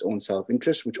acting in its own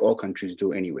self-interest, which all countries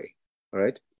do anyway. All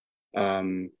right.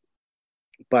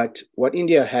 But what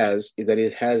India has is that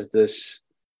it has this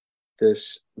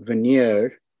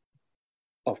veneer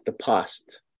of the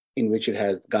past in which it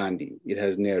has Gandhi, it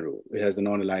has Nehru, it has the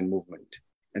non-aligned movement.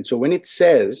 And so when it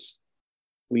says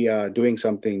we are doing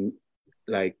something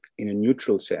like in a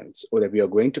neutral sense, or that we are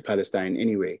going to Palestine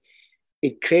anyway,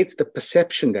 it creates the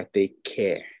perception that they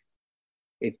care.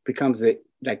 It becomes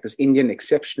like this Indian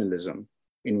exceptionalism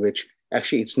in which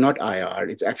actually it's not IR,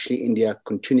 it's actually India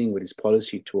continuing with its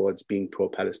policy towards being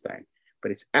pro-Palestine,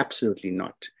 but it's absolutely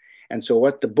not. And so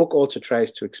what the book also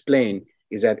tries to explain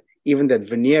is that even that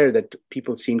veneer that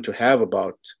people seem to have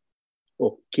about,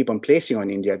 or keep on placing on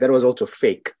India, that was also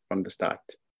fake from the start,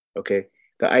 okay?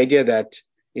 The idea that,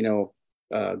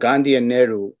 Gandhi and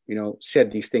Nehru,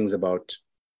 said these things about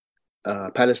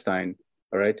Palestine,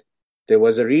 all right? There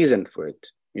was a reason for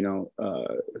it, in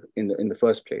the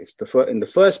first place. In the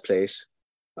first place,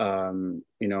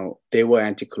 they were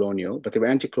anti-colonial, but they were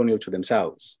anti-colonial to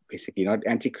themselves, basically, not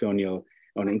anti-colonial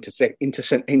on an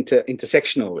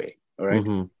intersectional way, all right?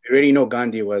 Mm-hmm. We already know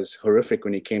Gandhi was horrific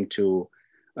when it came to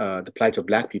the plight of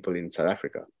Black people in South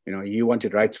Africa. He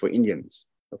wanted rights for Indians,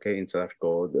 okay, in South Africa,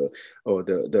 or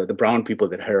the brown people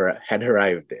that had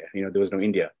arrived there. There was no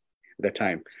India at that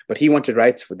time, but he wanted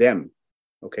rights for them.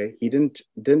 Okay, he didn't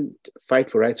fight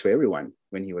for rights for everyone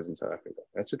when he was in South Africa.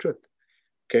 That's the truth.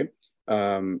 Okay,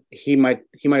 he might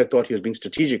have thought he was being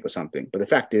strategic or something, but the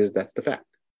fact is that's the fact.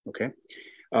 Okay,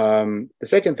 the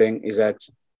second thing is that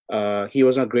he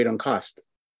was not great on caste.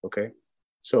 Okay,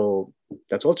 so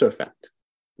that's also a fact.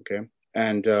 Okay,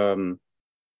 and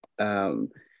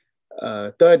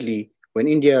thirdly, when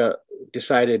India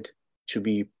decided to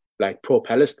be like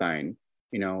pro-Palestine,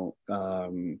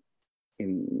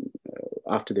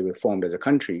 after they were formed as a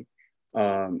country,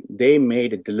 they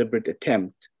made a deliberate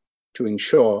attempt to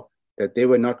ensure that they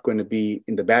were not going to be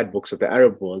in the bad books of the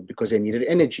Arab world because they needed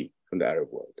energy from the Arab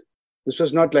world. This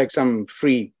was not like some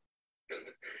free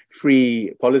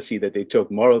policy that they took,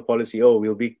 moral policy,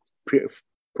 we'll be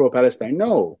pro-Palestine.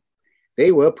 No,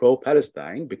 they were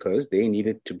pro-Palestine because they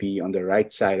needed to be on the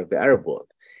right side of the Arab world.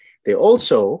 They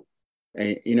also,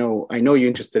 I know you're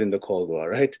interested in the Cold War,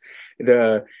 right?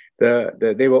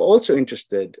 They were also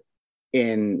interested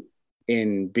in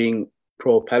being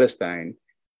pro-Palestine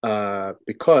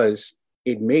because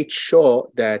it made sure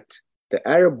that the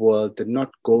Arab world did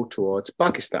not go towards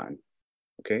Pakistan.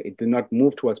 Okay, it did not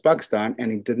move towards Pakistan,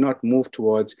 and it did not move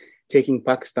towards taking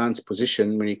Pakistan's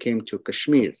position when it came to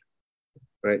Kashmir.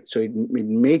 Right, so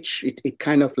it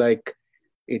kind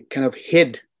of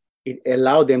hid. It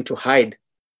allowed them to hide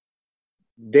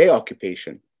their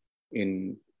occupation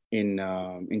in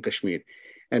Kashmir.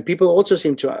 And people also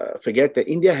seem to forget that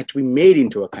India had to be made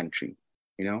into a country.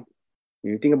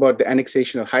 You think about the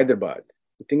annexation of Hyderabad.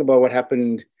 You think about what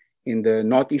happened in the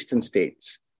northeastern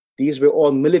states. These were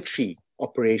all military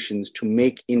operations to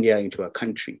make India into a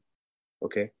country.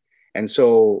 Okay, and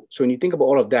so when you think about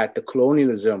all of that, the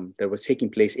colonialism that was taking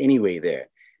place anyway there,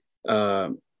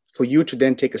 for you to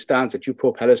then take a stance that you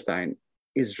pro-Palestine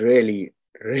is really,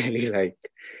 really like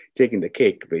taking the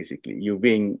cake, basically. You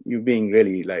being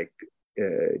really like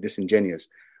disingenuous.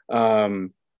 The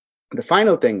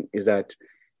final thing is that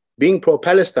being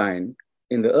pro-Palestine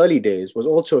in the early days was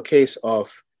also a case of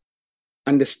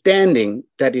understanding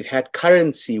that it had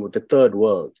currency with the third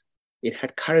world. It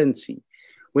had currency.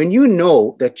 When you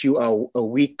know that you are a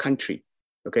weak country,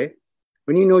 okay?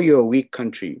 When you know you're a weak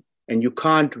country and you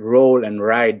can't roll and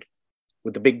ride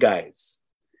with the big guys,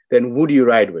 then who do you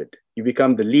ride with? You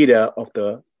become the leader of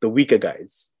the weaker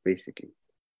guys, basically.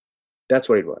 That's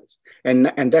what it was.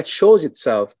 And that shows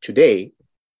itself today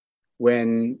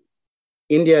when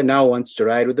India now wants to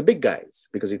ride with the big guys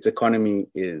because its economy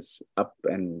is up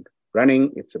and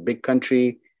running. It's a big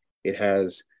country. It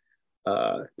has,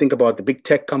 think about the big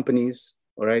tech companies,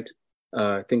 all right?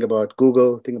 Think about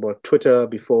Google, think about Twitter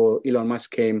before Elon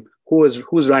Musk came.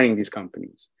 Who's running these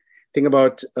companies? Think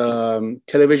about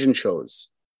television shows,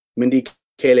 Mindy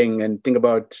Kaling, and think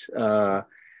about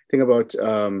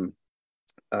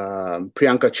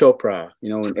Priyanka Chopra,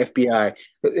 and FBI.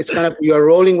 It's kind of, you're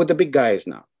rolling with the big guys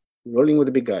now, rolling with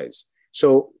the big guys.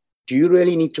 So do you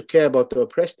really need to care about the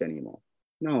oppressed anymore?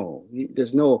 No,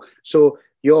 there's no. So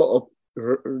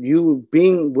you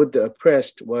being with the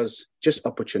oppressed was just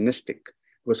opportunistic.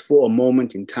 It was for a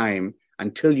moment in time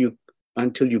until you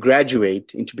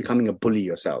graduate into becoming a bully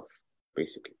yourself,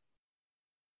 basically.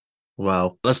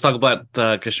 Wow. Let's talk about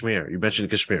Kashmir. You mentioned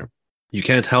Kashmir. You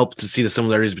can't help to see the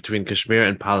similarities between Kashmir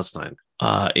and Palestine.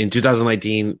 In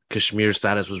 2019, Kashmir's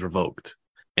status was revoked.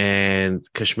 And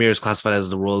Kashmir is classified as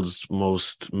the world's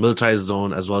most militarized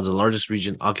zone, as well as the largest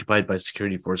region occupied by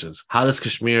security forces. How does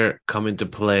Kashmir come into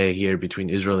play here between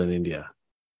Israel and India?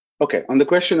 Okay, on the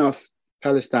question of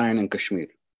Palestine and Kashmir,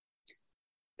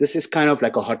 this is kind of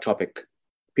like a hot topic.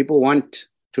 People want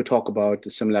to talk about the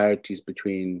similarities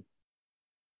between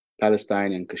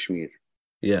Palestine and Kashmir.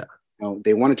 Yeah.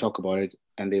 They want to talk about it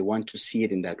and they want to see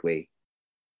it in that way.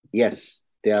 Yes,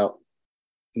 there are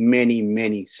many,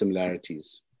 many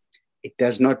similarities. It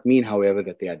does not mean, however,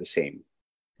 that they are the same.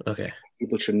 Okay.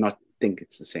 People should not think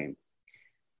it's the same.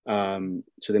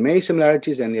 So there are many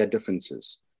similarities and there are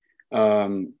differences.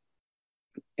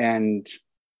 And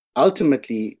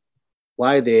ultimately,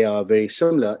 why they are very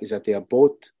similar is that they are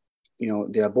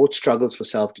both struggles for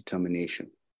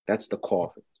self-determination. That's the core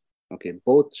of it. Okay,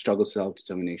 both struggles for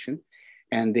self-determination.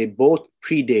 And they both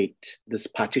predate these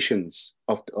partitions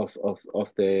of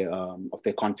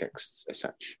their contexts as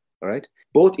such. All right.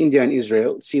 Both India and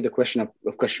Israel see the question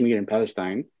of Kashmir and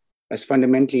Palestine as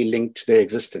fundamentally linked to their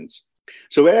existence.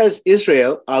 So whereas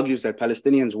Israel argues that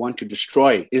Palestinians want to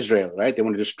destroy Israel, right? They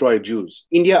want to destroy Jews.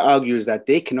 India argues that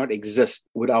they cannot exist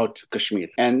without Kashmir.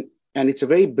 And it's a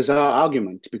very bizarre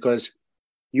argument because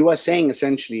you are saying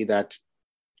essentially that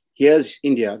here's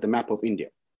India, the map of India,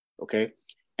 okay?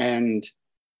 And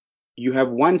you have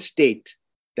one state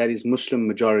that is Muslim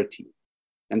majority.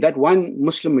 And that one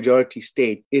Muslim majority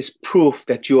state is proof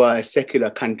that you are a secular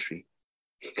country.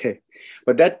 Okay.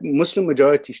 But that Muslim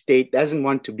majority state doesn't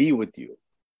want to be with you.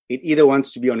 It either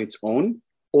wants to be on its own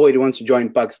or it wants to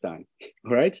join Pakistan.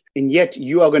 All right. And yet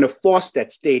you are going to force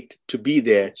that state to be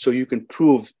there so you can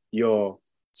prove your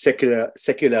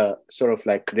secular sort of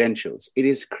like credentials. It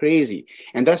is crazy.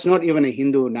 And that's not even a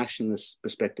Hindu nationalist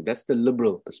perspective. That's the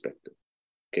liberal perspective.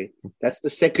 Okay. That's the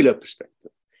secular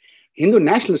perspective. Hindu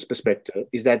nationalist perspective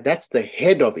is that that's the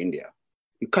head of India.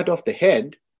 You cut off the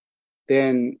head,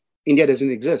 then India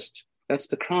doesn't exist. That's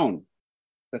the crown.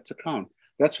 That's the crown.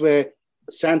 That's where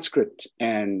Sanskrit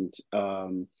and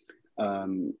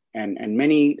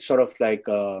many sort of like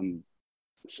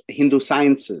Hindu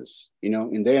sciences,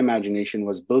 in their imagination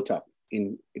was built up.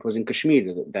 It was in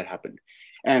Kashmir that happened,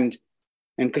 and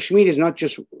Kashmir is not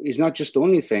just the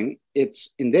only thing.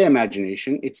 It's in their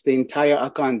imagination. It's the entire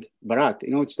Akhand Bharat.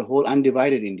 It's the whole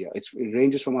undivided India. It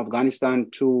ranges from Afghanistan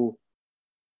to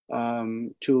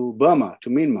Burma, to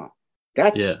Myanmar.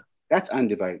 That's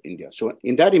undivided India. So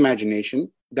in that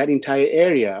imagination, that entire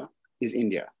area is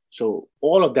India. So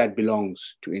all of that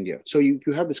belongs to India. So you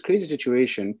have this crazy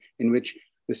situation in which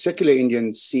the secular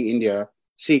Indians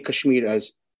see Kashmir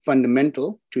as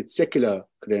fundamental to its secular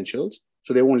credentials,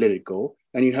 so they won't let it go.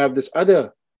 And you have this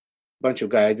other bunch of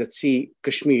guys that see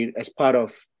Kashmir as part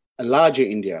of a larger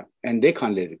India, and they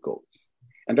can't let it go.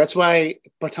 And that's why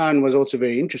Pathan was also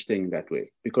very interesting in that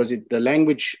way, because the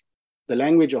language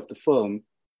of the film,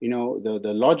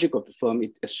 the logic of the film,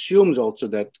 it assumes also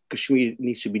that Kashmir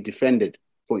needs to be defended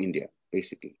for India,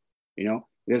 basically.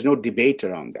 There's no debate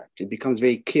around that. It becomes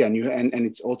very clear, and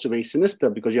it's also very sinister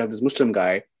because you have this Muslim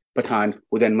guy, Pathan,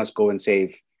 who then must go and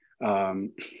save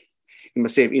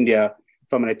India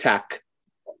from an attack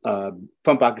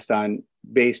from Pakistan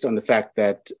based on the fact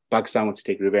that Pakistan wants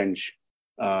to take revenge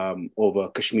over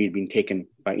Kashmir being taken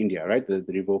by India, right? The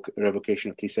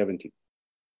revocation of 370.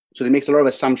 So it makes a lot of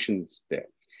assumptions there.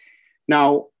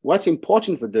 Now, what's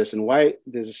important for this and why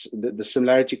the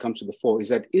similarity comes to the fore is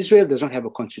that Israel does not have a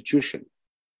constitution,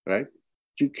 right?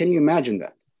 Can you imagine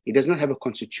that? It does not have a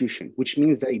constitution, which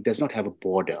means that it does not have a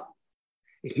border.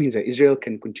 It means that Israel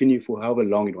can continue for however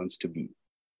long it wants to be,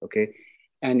 okay?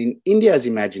 And in India's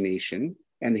imagination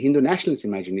and the Hindu nationalist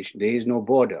imagination, there is no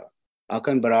border.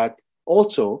 Akan Bharat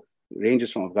also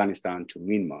ranges from Afghanistan to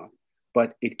Myanmar,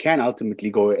 but it can ultimately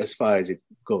go as far as it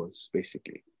goes,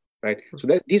 basically, right? So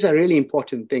these are really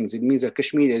important things. It means that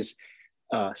Kashmir is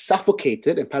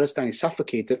suffocated and Palestine is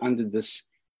suffocated under this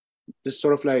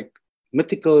sort of like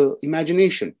mythical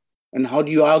imagination. And how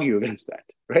do you argue against that,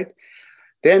 right?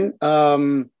 Then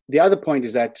the other point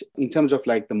is that in terms of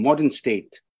like the modern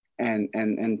state and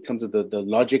in terms of the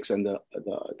logics and the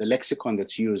lexicon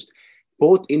that's used,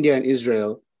 both India and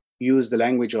Israel use the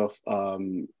language of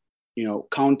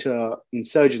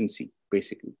counter-insurgency,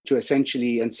 basically, to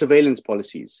essentially, and surveillance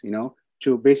policies,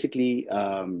 to basically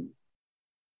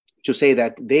to say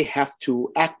that they have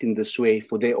to act in this way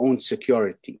for their own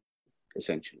security,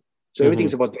 essentially. So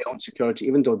everything's about their own security,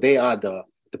 even though they are the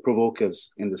provokers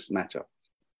in this matter.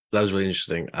 That was really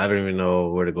interesting. I don't even know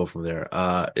where to go from there.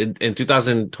 In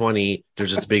 2020,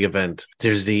 there's this big event.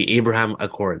 There's the Abraham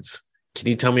Accords. Can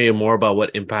you tell me more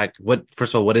about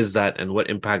first of all, what is that and what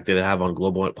impact did it have on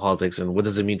global politics and what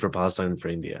does it mean for Palestine and for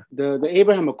India? The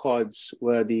Abraham Accords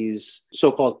were these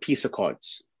so-called peace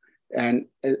accords and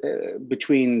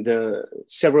between the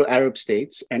several Arab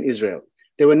states and Israel.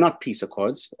 They were not peace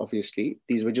accords, obviously.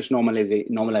 These were just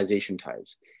normalization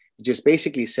ties. It just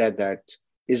basically said that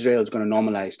Israel is going to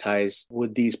normalize ties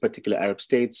with these particular Arab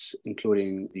states,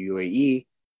 including the UAE,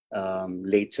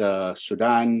 later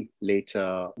Sudan,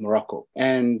 later Morocco.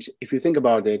 And if you think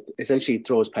about it, essentially it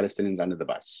throws Palestinians under the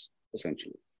bus,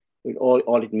 essentially.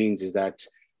 All it means is that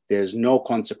there's no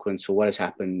consequence for what has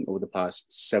happened over the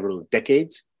past several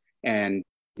decades. And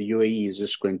the UAE is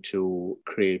just going to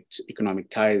create economic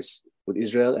ties with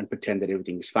Israel and pretend that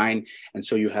everything is fine. And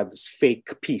so you have this fake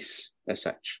peace as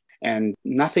such. And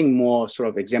nothing more sort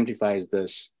of exemplifies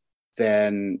this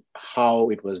than how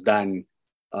it was done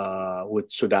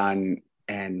with Sudan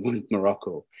and with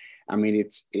Morocco. I mean,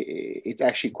 it's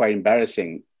actually quite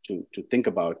embarrassing to think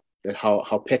about that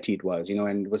how petty it was,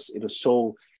 and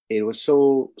it was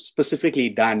so specifically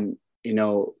done,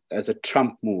 as a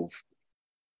Trump move,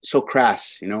 so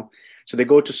crass, So they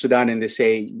go to Sudan and they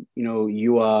say,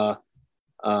 you are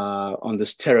on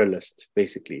this terror list,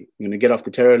 basically. You're going to get off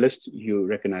the terror list, you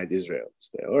recognize Israel.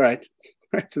 So all right.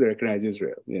 Right, so they recognize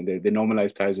Israel. They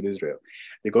normalize ties with Israel.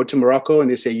 They go to Morocco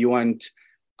and they say, you want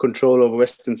control over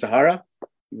Western Sahara?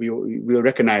 We'll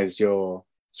recognize your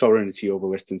sovereignty over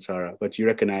Western Sahara, but you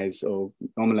recognize or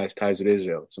normalize ties with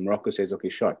Israel. So Morocco says, okay,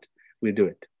 shot, we'll do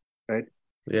it, right?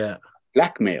 Yeah.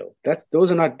 Blackmail. That's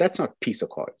not peace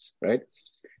accords, right?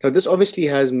 Now, this obviously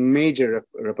has major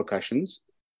repercussions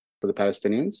for the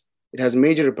Palestinians. It has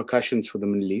major repercussions for the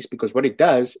Middle East because what it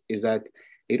does is that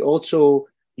it also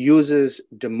uses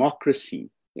democracy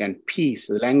and peace,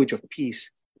 the language of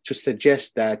peace, to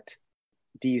suggest that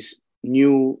these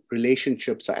new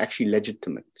relationships are actually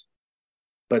legitimate.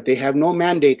 But they have no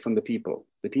mandate from the people.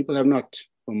 The people have not,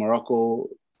 from Morocco,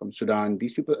 from Sudan,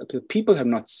 the people have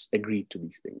not agreed to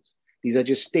these things. These are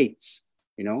just states,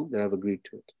 that have agreed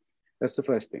to it. That's the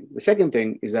first thing. The second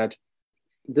thing is that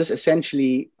this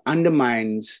essentially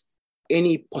undermines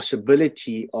any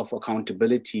possibility of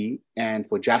accountability and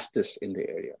for justice in the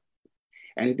area.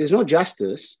 And if there's no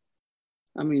justice,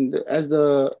 I mean, as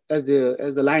the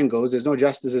line goes, there's no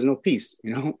justice, there's no peace.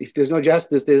 If there's no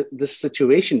justice, this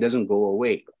situation doesn't go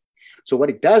away. So what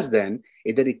it does then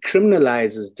is that it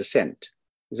criminalizes dissent.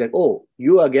 It's like, oh,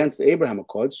 you are against the Abraham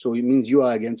Accords, so it means you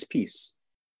are against peace,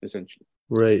 essentially.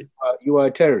 Right. You are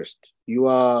a terrorist. You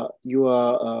are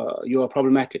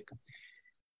problematic.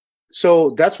 So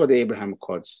that's what the Abraham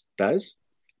Accords does.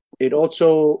 It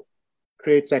also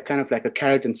creates that kind of like a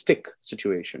carrot and stick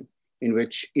situation in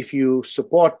which if you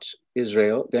support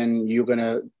Israel, then you're going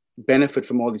to benefit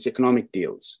from all these economic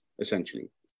deals, essentially.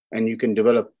 And you can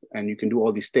develop and you can do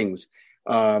all these things.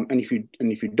 And if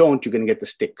you don't, you're going to get the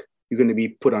stick. You're going to be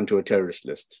put onto a terrorist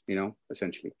list,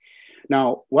 essentially.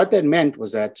 Now, what that meant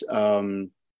was that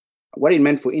what it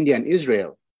meant for India and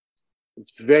Israel,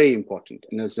 it's very important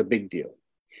and it's a big deal.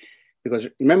 Because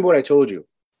remember what I told you,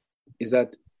 is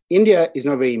that India is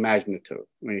not very imaginative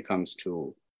when it comes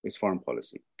to its foreign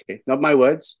policy. Okay, not my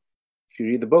words. If you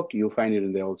read the book, you'll find it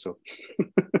in there also.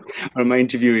 On my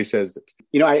interview, he says that.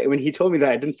 When he told me that,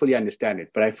 I didn't fully understand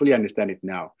it, but I fully understand it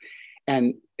now.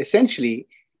 And essentially,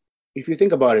 if you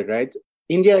think about it, right,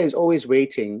 India is always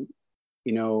waiting,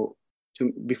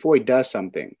 before it does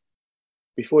something,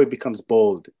 before it becomes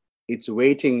bold, it's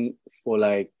waiting for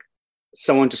like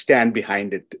someone to stand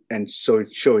behind it and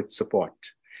show its support.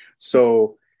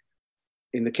 So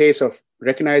in the case of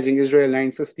recognizing Israel in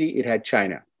 1950, it had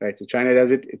China, right? So China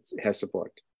does it, it has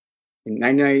support. In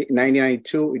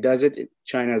 1992, it does it,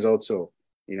 China is also,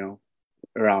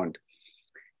 around.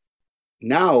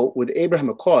 Now, with the Abraham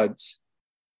Accords,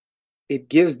 it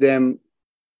gives them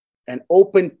an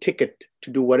open ticket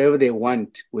to do whatever they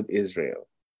want with Israel,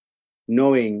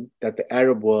 knowing that the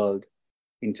Arab world,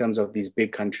 in terms of these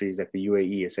big countries like the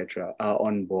UAE, etc., are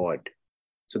on board.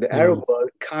 So the Arab world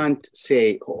can't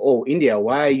say, oh, India,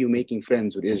 why are you making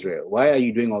friends with Israel? Why are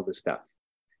you doing all this stuff?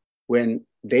 When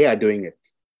they are doing it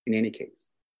in any case.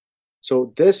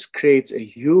 So this creates a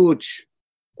huge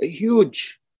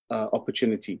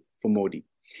opportunity for Modi.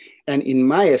 And in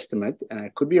my estimate, and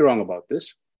I could be wrong about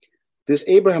this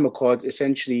Abraham Accords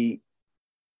essentially,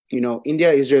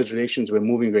 India-Israel's relations were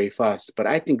moving very fast, but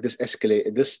I think this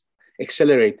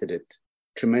accelerated it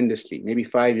tremendously, maybe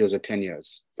 5 years or 10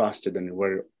 years faster than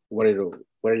what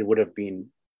it would have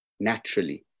been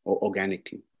naturally or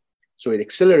organically. So it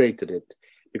accelerated it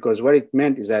because what it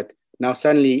meant is that now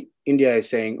suddenly India is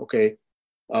saying, okay,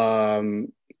 why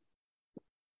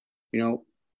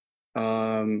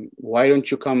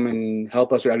don't you come and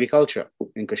help us with agriculture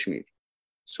in Kashmir?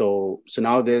 So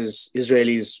now there's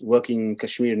Israelis working in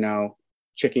Kashmir now,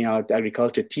 checking out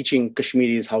agriculture, teaching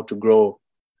Kashmiris how to grow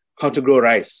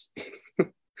rice.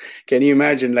 Can you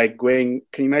imagine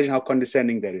how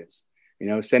condescending that is?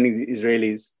 Sending the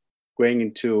Israelis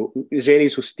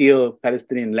Israelis who steal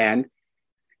Palestinian land.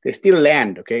 They steal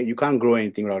land, okay? You can't grow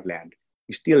anything without land.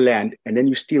 You steal land and then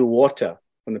you steal water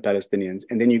from the Palestinians.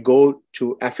 And then you go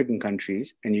to African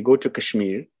countries and you go to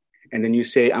Kashmir and then you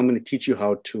say, I'm going to teach you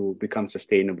how to become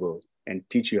sustainable and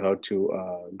teach you how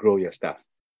to grow your stuff,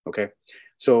 okay?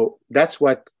 So that's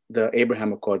what the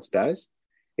Abraham Accords does.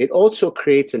 It also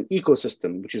creates an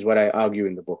ecosystem, which is what I argue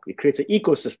in the book. It creates an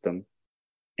ecosystem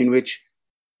in which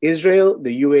Israel,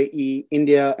 the UAE,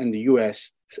 India, and the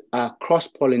US are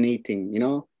cross-pollinating.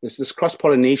 There's this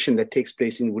cross-pollination that takes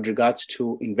place with regards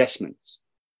to investments.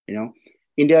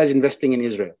 India is investing in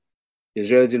Israel.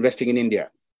 Israel is investing in India.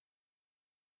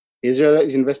 Israel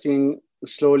is investing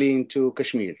slowly into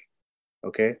Kashmir.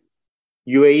 Okay,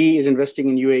 UAE is investing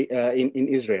in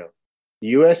Israel. The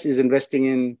US is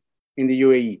investing in the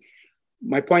UAE.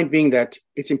 My point being that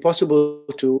it's impossible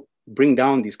to bring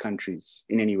down these countries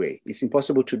in any way. It's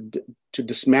impossible to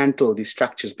dismantle these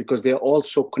structures because they're all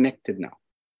so connected now.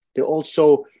 They're all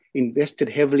so invested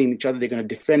heavily in each other. They're going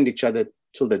to defend each other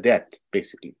till the death,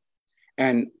 basically.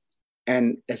 And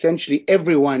essentially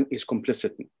everyone is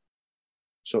complicit.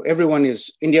 So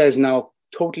India is now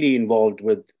totally involved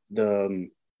with the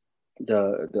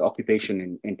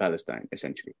occupation in Palestine,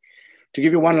 essentially. To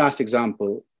give you one last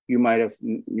example, you might have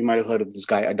heard of this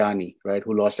guy Adani, right?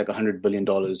 Who lost like $100 billion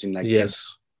in like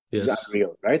yes. It's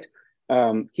unreal, right?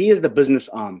 He is the business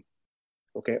arm,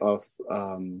 okay, of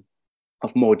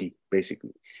Modi,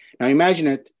 basically. Now imagine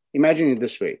it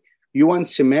this way: you want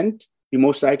cement, you're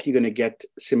most likely going to get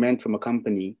cement from a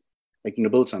company, like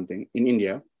build something in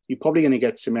India. You're probably going to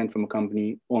get cement from a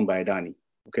company owned by Adani,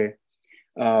 okay?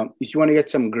 If you want to get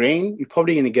some grain, you're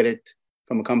probably going to get it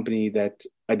from a company that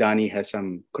Adani has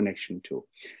some connection to.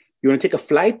 You want to take a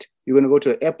flight, you're going to go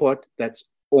to an airport that's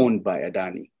owned by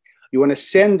Adani. You want to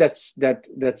send that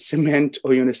cement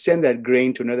or you want to send that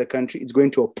grain to another country, it's going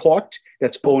to a port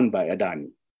that's owned by Adani,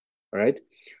 all right?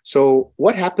 So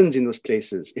what happens in those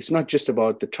places? It's not just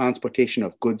about the transportation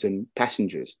of goods and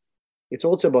passengers. It's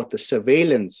also about the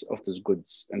surveillance of those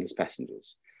goods and those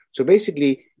passengers. So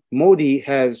basically, Modi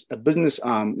has a business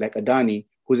arm like Adani,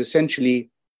 who's essentially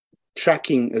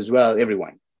tracking as well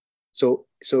everyone. So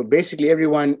basically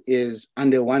everyone is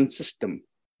under one system.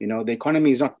 The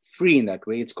economy is not free in that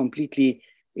way. It's completely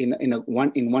in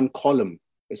one column,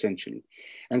 essentially.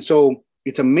 And so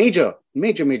it's a major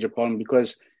problem,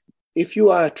 because if you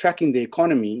are tracking the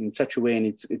economy in such a way and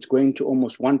it's going to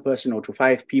almost one person or to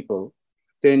 5 people,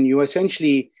 then you're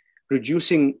essentially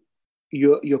reducing,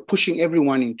 you're pushing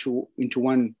everyone into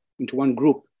one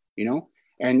group,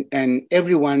 and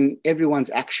everyone's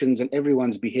actions and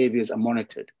everyone's behaviors are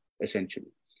monitored,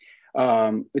 essentially.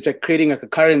 It's like creating like a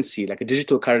currency, like a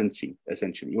digital currency,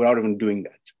 essentially, without even doing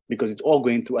that, because it's all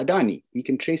going through Adani. He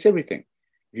can trace everything.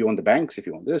 If you want the banks, if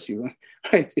you want this,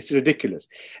 right? It's ridiculous.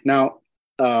 Now,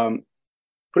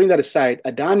 putting that aside,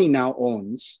 Adani now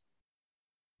owns,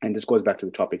 and this goes back to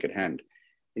the topic at hand,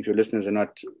 if your listeners are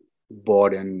not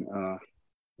bored and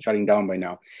shutting down by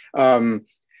now,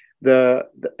 the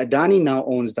Adani now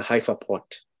owns the Haifa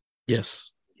port.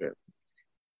 Yes.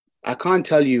 I can't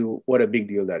tell you what a big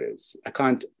deal that is. I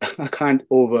can't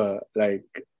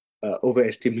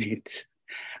overestimate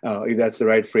if that's the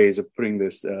right phrase of putting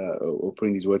this or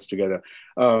putting these words together.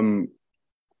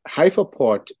 Haifa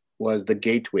port was the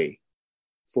gateway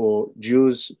for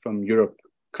Jews from Europe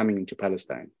coming into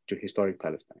Palestine, to historic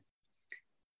Palestine.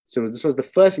 So this was the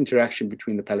first interaction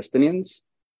between the Palestinians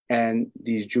and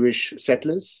these Jewish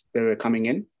settlers that were coming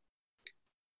in.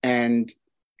 And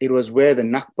it was where the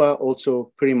Nakba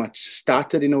also pretty much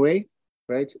started in a way,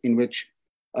 right? In which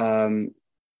the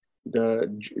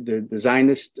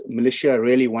Zionist militia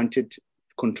really wanted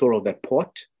control of that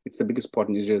port. It's the biggest port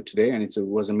in Israel today, and it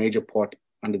was a major port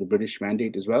under the British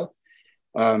mandate as well.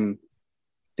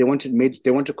 They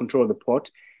wanted control of the port.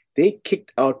 They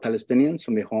kicked out Palestinians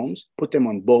from their homes, put them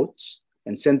on boats,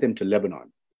 and sent them to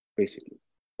Lebanon, basically,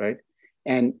 right?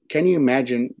 And can you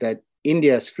imagine that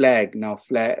India's flag now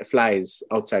flies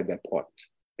outside that port,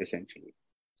 essentially?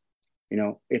 You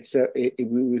know,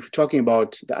 we're talking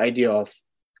about the idea of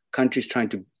countries trying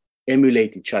to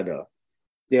emulate each other.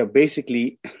 They're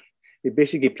basically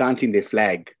planting their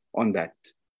flag on that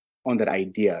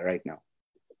idea right now.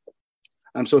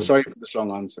 I'm so sorry for this long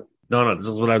answer. No, this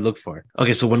is what I look for.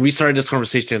 Okay, so when we started this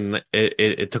conversation,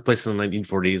 it took place in the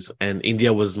 1940s, and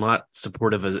India was not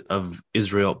supportive of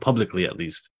Israel, publicly at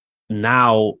least.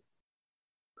 Now,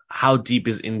 how deep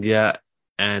is India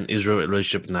and Israel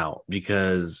relationship now?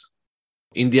 Because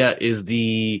India is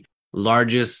the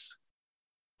largest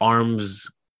arms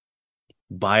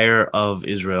buyer of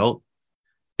Israel.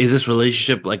 Is this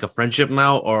relationship like a friendship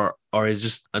now, or is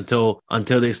just until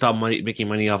they stop making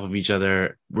money off of each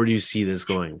other? Where do you see this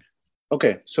going?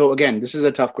 Okay, so again, this is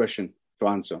a tough question to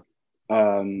answer.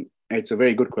 It's a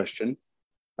very good question.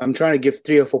 I'm trying to give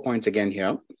 3 or 4 points again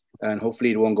here, and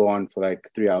hopefully it won't go on for like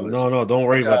 3 hours. No, don't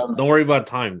worry about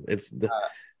time.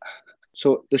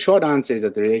 So the short answer is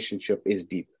that the relationship is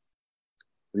deep.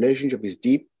 Relationship is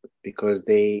deep because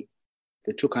the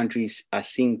two countries are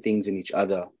seeing things in each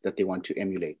other that they want to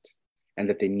emulate and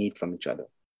that they need from each other.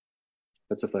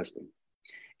 That's the first thing.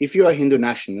 If you are a Hindu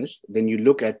nationalist, then you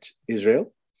look at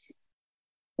Israel,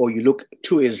 or you look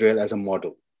to Israel as a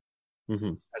model.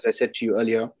 Mm-hmm. As I said to you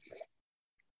earlier,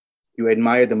 you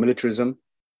admire the militarism,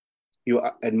 you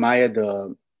admire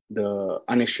the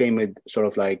unashamed sort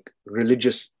of like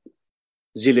religious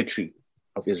zealotry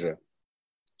of Israel.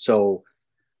 So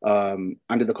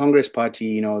under the Congress party,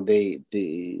 you know, the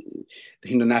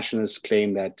Hindu nationalists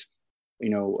claim that, you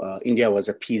know, India was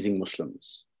appeasing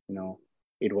Muslims. You know,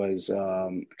 it was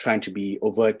trying to be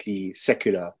overtly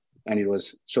secular, and it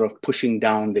was sort of pushing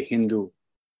down the Hindu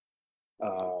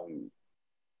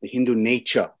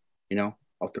nature, you know,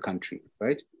 of the country,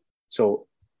 right? So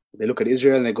they look at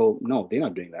Israel and they go, no, they're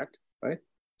not doing that, right?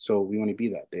 So we want to be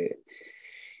that.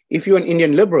 If you're an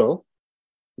Indian liberal,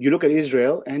 you look at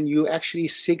Israel and you actually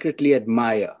secretly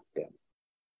admire them.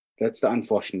 That's the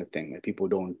unfortunate thing that people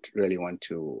don't really want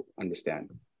to understand.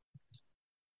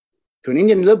 To an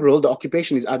Indian liberal, the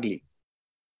occupation is ugly.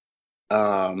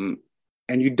 And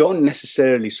you don't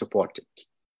necessarily support it.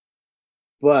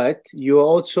 But you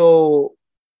also,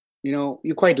 you know,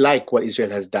 you quite like what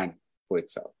Israel has done for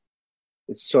itself.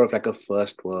 It's sort of like a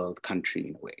first world country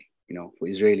in a way, you know, for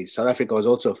Israelis. South Africa was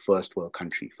also a first world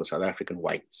country for South African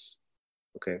whites.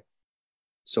 Okay.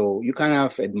 So you kind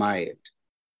of admire it.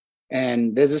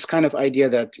 And there's this kind of idea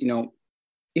that, you know,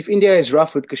 if India is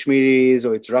rough with Kashmiris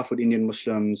or it's rough with Indian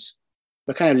Muslims,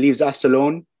 that kind of leaves us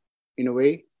alone in a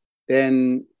way,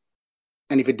 then,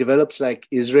 and if it develops like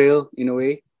Israel in a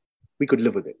way, we could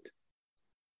live with it.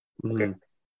 Okay. And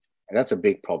that's a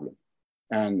big problem.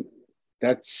 And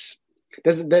that's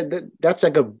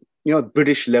like a, you know,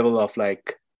 British level of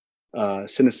like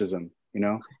cynicism, you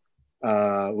know,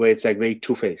 where it's like very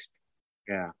two-faced.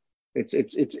 Yeah.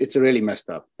 It's really messed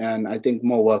up. And I think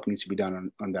more work needs to be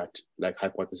done on that, like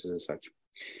hypothesis as such.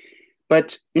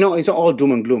 But, you know, it's not all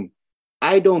doom and gloom.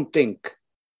 I don't think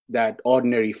that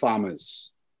ordinary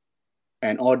farmers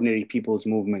and ordinary people's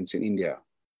movements in India,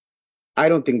 I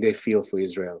don't think they feel for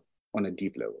Israel on a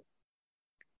deep level.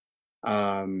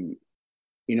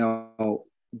 You know,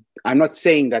 I'm not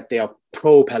saying that they are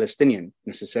pro-Palestinian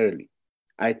necessarily.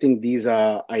 I think these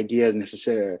are ideas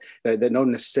that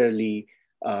don't necessarily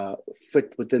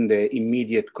fit within their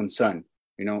immediate concern.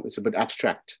 You know, it's a bit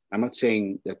abstract. I'm not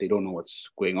saying that they don't know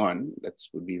what's going on. That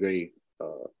would be very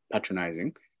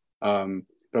patronizing.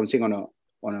 But I'm saying on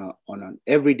an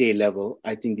everyday level,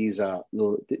 I think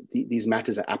these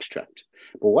matters are abstract.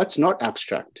 But what's not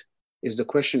abstract is the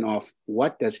question of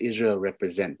what does Israel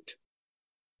represent?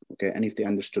 Okay, and if they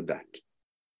understood that.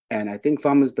 And I think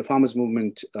the farmers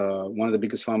movement, one of the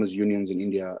biggest farmers unions in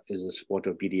India is a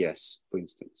supporter of BDS, for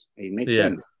instance. It makes Yeah.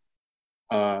 sense.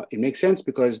 It makes sense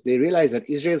because they realize that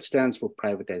Israel stands for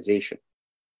privatization.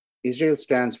 Israel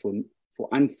stands for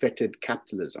unfettered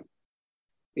capitalism.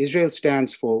 Israel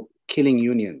stands for killing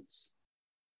unions.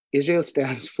 Israel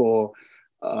stands for,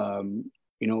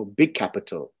 big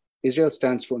capital. Israel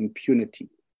stands for impunity.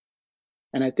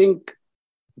 And I think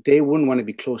they wouldn't want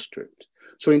to be close to it.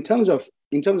 So in terms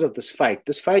of this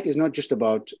fight is not just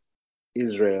about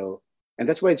Israel. And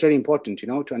that's why it's very important,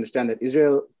 to understand that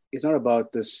Israel is not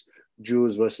about this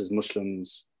Jews versus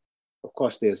Muslims. Of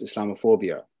course, there's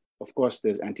Islamophobia. Of course,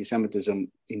 there's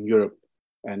anti-Semitism in Europe,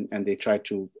 and they try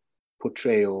to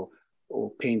portray or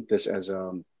paint this as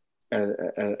a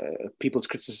people's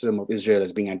criticism of Israel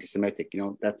as being anti-Semitic.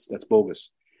 That's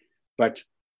bogus. But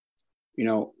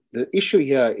the issue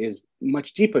here is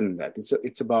much deeper than that.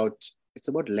 It's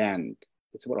about land.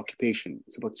 It's about occupation.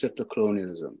 It's about settler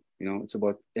colonialism. It's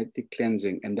about ethnic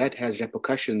cleansing, and that has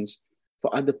repercussions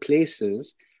for other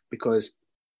places because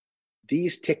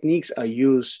these techniques are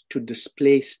used to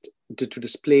displace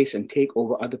and take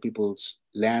over other people's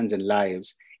lands and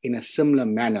lives in a similar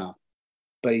manner,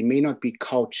 but it may not be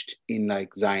couched in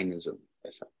like Zionism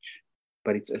as such,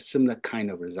 but it's a similar kind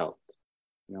of result,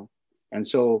 And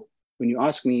so when you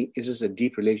ask me, is this a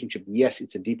deep relationship? Yes,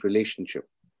 it's a deep relationship.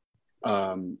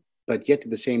 But yet at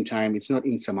the same time, it's not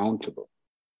insurmountable.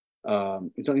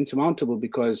 It's not insurmountable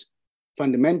because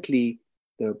fundamentally,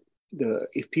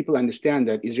 if people understand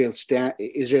that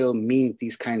Israel means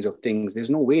these kinds of things, there's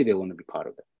no way they want to be part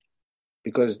of it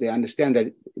because they understand that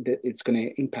it's going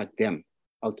to impact them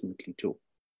ultimately too.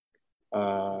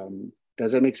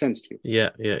 Does that make sense to you?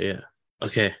 Yeah.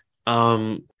 Okay.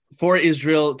 For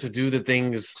Israel to do the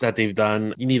things that they've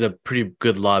done, you need a pretty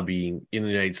good lobbying in the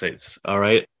United States. All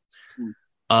right.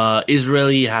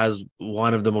 Israeli has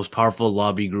one of the most powerful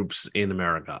lobby groups in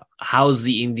America. How's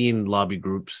the Indian lobby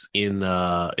groups in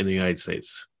the United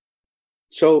States?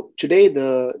 So today,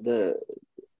 the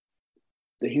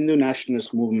Hindu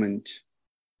nationalist movement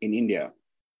in India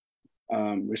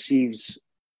receives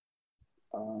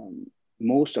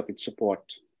most of its support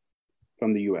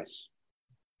from the US.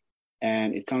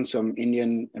 And it comes from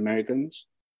Indian Americans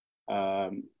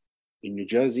in New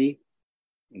Jersey,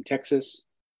 in Texas,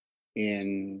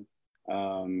 in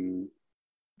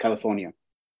California.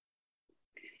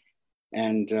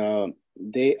 And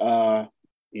they are,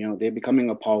 they're becoming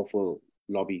a powerful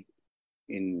lobby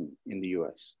in the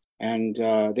US. And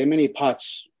there are many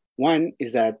parts. One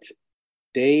is that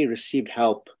they received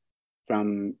help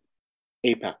from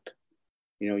AIPAC.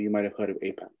 You might have heard of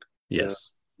AIPAC.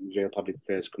 Yes. The Israel Public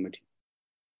Affairs Committee.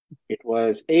 It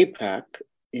was AIPAC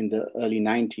in the early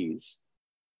 90s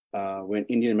when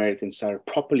Indian Americans started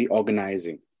properly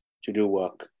organizing to do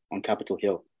work on Capitol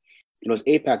Hill. It was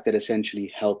AIPAC that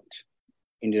essentially helped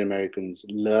Indian Americans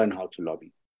learn how to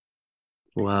lobby.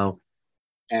 Wow.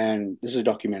 And this is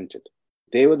documented.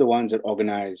 They were the ones that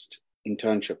organized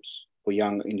internships for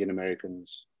young Indian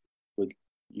Americans with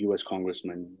US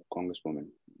congressmen, congresswomen.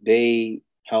 They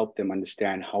helped them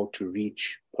understand how to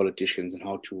reach politicians and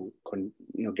how to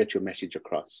get your message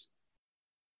across.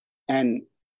 And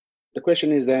the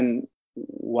question is then,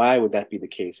 why would that be the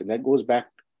case? And that goes back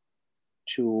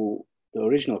to the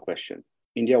original question.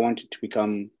 India wanted to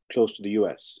become close to the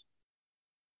US.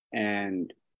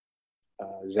 And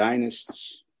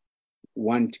Zionists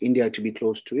want India to be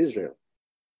close to Israel.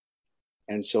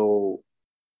 And so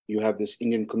you have this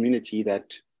Indian community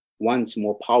that wants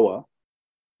more power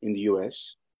in the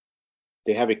US.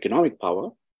 They have economic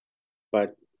power,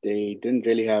 but they didn't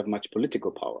really have much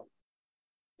political power.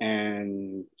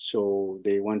 And so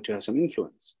they want to have some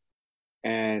influence.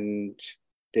 And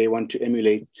they want to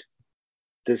emulate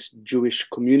this Jewish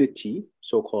community,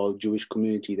 so-called Jewish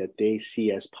community that they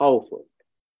see as powerful.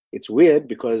 It's weird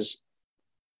because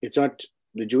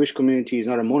the Jewish community is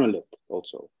not a monolith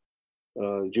also.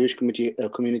 Jewish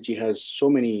community has so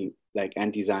many like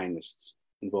anti-Zionists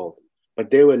involved, but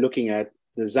they were looking at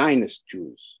the Zionist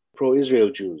Jews, pro-Israel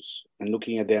Jews, and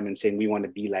looking at them and saying, we want to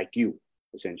be like you,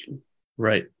 essentially.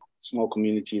 Right. Small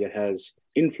community that has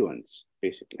influence,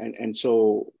 basically. And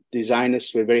so the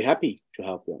Zionists were very happy to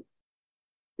help them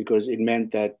because it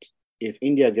meant that if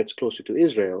India gets closer to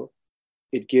Israel,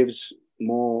 it gives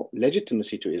more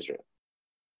legitimacy to Israel.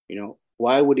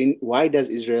 Why does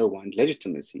Israel want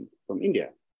legitimacy from India?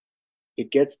 It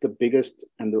gets the biggest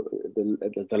and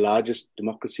the largest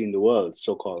democracy in the world,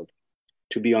 so-called,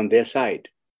 to be on their side.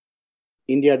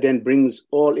 India then brings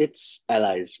all its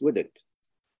allies with it.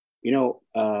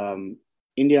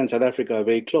 India and South Africa are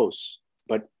very close,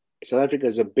 but South Africa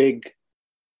is a big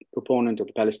proponent of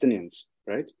the Palestinians,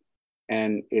 right?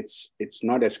 And it's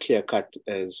not as clear cut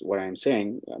as what I'm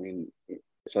saying. I mean,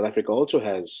 South Africa also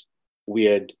has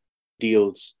weird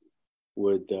deals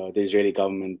with the Israeli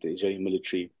government, the Israeli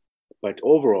military, but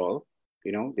overall,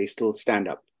 they still stand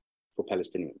up for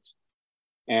Palestinians.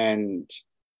 And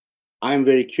I'm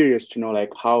very curious to know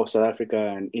how South Africa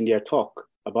and India talk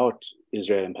about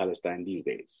Israel and Palestine these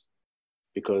days,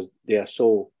 because they are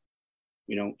so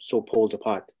poles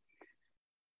apart.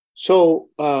 So,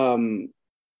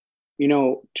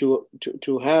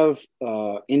 to have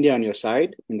India on your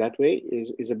side in that way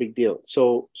is a big deal.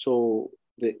 So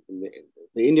the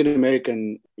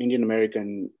Indian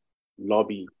American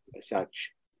lobby as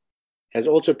such has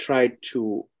also tried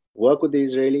to work with the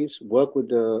Israelis, work with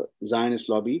the Zionist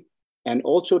lobby, and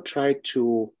also try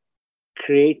to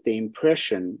create the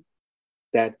impression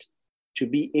that to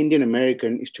be Indian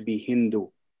American is to be Hindu.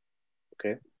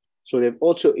 Okay. So they've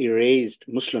also erased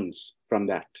Muslims from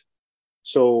that.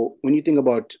 So when you think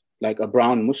about a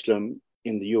brown Muslim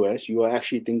in the US, you are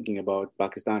actually thinking about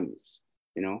Pakistanis,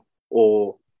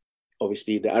 or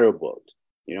obviously the Arab world,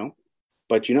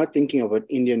 but you're not thinking of an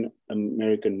Indian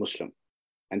American Muslim.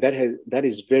 And that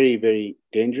is very, very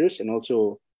dangerous. And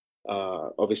also,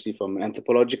 obviously from an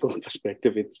anthropological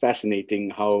perspective, it's fascinating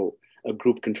how a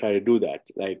group can try to do that,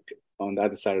 on the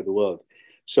other side of the world.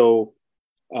 So,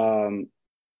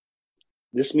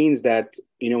 this means that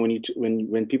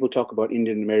when people talk about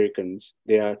Indian Americans,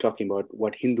 they are talking about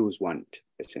what Hindus want,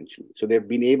 essentially. So they've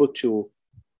been able to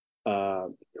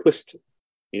twist,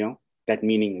 that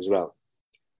meaning as well.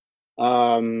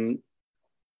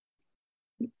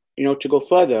 To go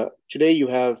further, today you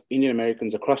have Indian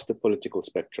Americans across the political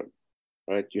spectrum,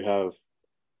 right? You have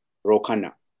Ro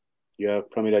Khanna, you have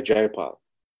Pramila Jayapal,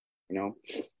 you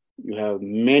have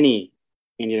many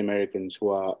Indian Americans who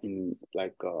are in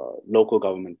local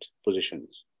government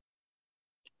positions,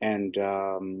 and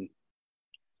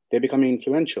they're becoming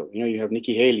influential. You have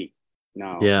Nikki Haley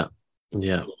now. Yeah.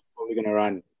 Probably going to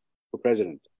run for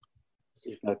president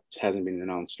if that hasn't been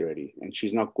announced already, and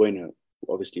she's not going to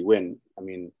obviously win. I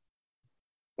mean,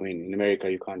 in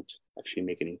America you can't actually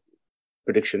make any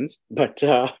predictions, but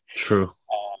true,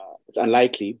 it's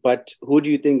unlikely. But who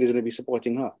do you think is going to be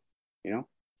supporting her?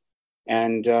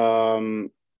 And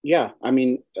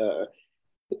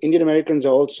Indian Americans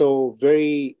are also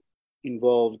very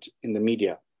involved in the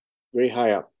media, very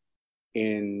high up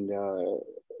in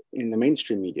the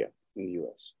mainstream media in the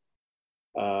US.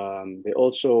 They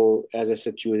also, as I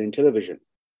said to you, in television,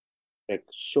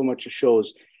 so much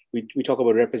shows. We talk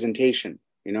about representation,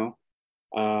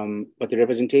 but the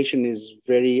representation is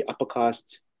very upper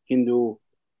caste Hindu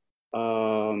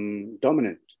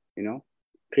dominant,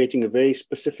 creating a very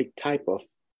specific type of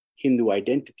Hindu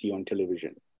identity on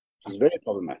television, which is very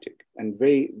problematic and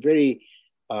very, very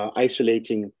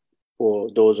isolating for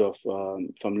those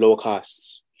from lower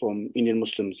castes, from Indian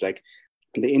Muslims. Like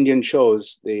the Indian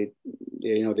shows, they're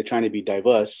trying to be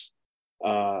diverse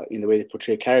in the way they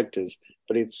portray characters,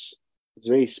 but it's a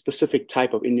very specific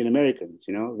type of Indian Americans,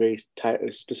 very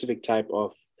specific type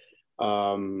of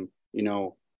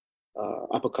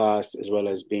upper caste, as well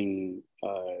as being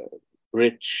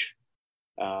rich,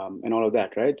 and all of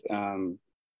that, right?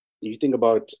 You think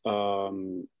about,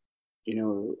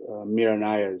 Mira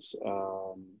Nair's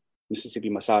Mississippi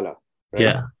Masala,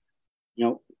 right?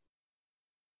 Yeah.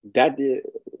 That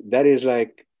is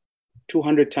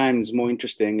 200 times more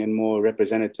interesting and more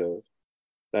representative,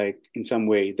 in some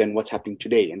way, than what's happening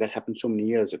today. And that happened so many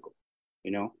years ago,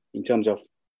 in terms of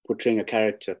portraying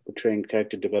character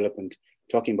development,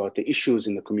 talking about the issues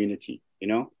in the community,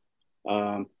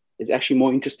 it's actually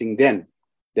more interesting then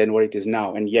than what it is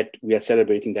now. And yet we are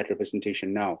celebrating that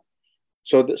representation now.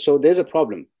 So there's a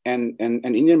problem. And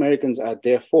Indian Americans are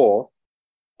therefore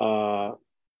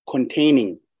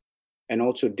containing and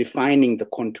also defining the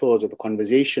contours of the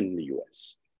conversation in the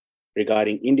US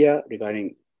regarding India,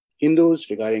 regarding Hindus,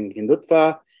 regarding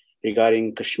Hindutva,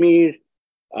 regarding Kashmir,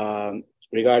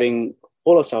 regarding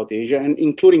all of South Asia, and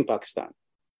including Pakistan.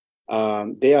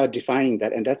 They are defining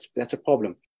that, and that's a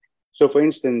problem. So, for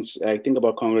instance, I think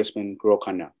about Congressman Ro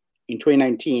Khanna. In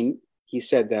 2019, he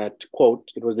said that,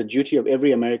 quote, "It was the duty of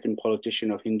every American politician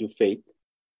of Hindu faith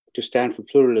to stand for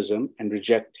pluralism and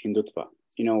reject Hindutva."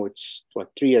 It's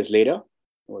 3 years later,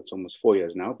 or it's almost 4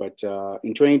 years now, but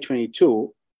in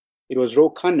 2022, it was Ro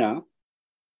Khanna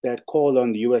that called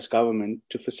on the US government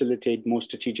to facilitate more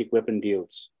strategic weapon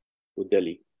deals with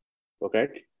Delhi.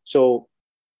 Okay, so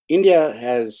India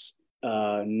has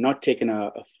not taken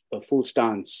a full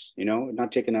stance,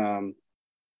 not taken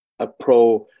a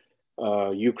pro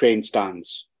Ukraine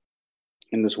stance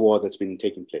in this war that's been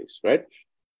taking place, right?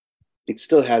 it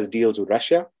still has deals with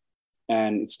Russia,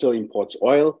 and it still imports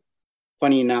oil.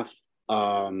 Funny enough,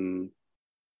 the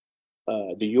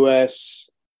US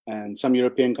and some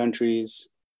European countries,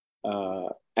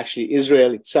 actually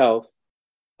Israel itself,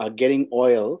 are getting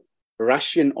oil,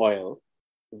 Russian oil,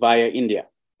 via India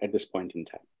at this point in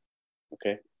time.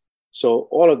 Okay. So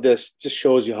all of this just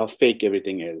shows you how fake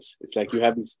everything is. It's like you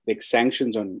have these big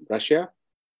sanctions on Russia,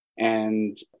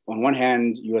 and on one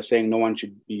hand, you are saying no one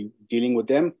should be dealing with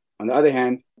them. On the other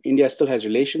hand, India still has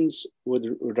relations with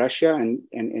Russia and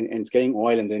it's getting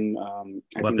oil and then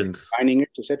weapons, refining it,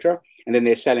 etc. And then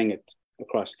they're selling it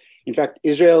across. In fact,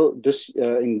 Israel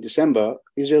in December,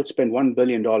 Israel spent $1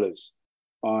 billion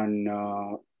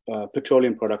on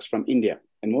petroleum products from India,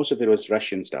 and most of it was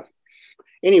Russian stuff.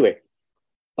 Anyway,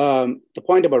 the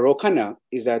point about Ro Khanna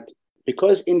is that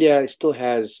because India still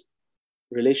has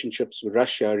relationships with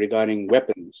Russia regarding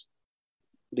weapons,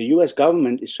 the US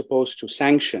government is supposed to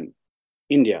sanction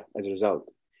India as a result.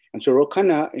 And so Ro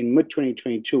Khanna in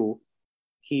mid-2022,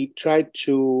 he tried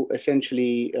to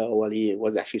essentially, he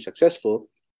was actually successful.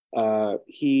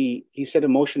 He set a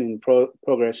motion in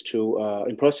process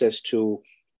to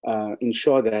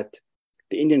ensure that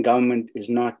the Indian government is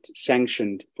not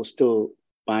sanctioned for still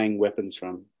buying weapons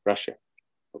from Russia.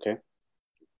 Okay,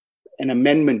 an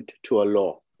amendment to a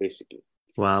law, basically.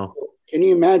 Wow. Can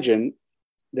you imagine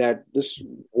that this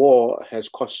war has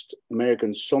cost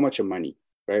Americans so much money,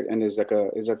 right? And there's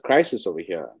a crisis over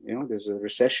here. You know, there's a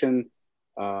recession,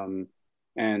 and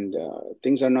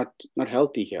things are not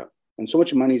healthy here. And so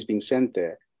much money is being sent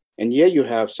there. And here you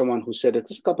have someone who said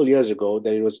just a couple of years ago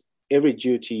that it was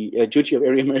duty of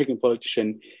every American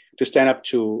politician to stand up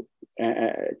to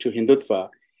Hindutva.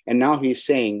 And now he's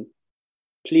saying,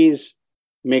 please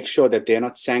make sure that they're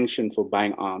not sanctioned for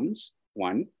buying arms,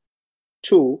 one.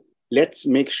 Two, let's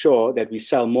make sure that we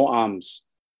sell more arms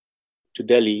to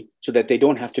Delhi so that they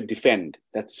don't have to defend.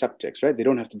 That's subtext, right? They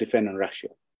don't have to defend on Russia.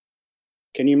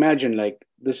 Can you imagine, like,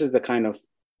 this is the kind of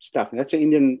stuff? That's an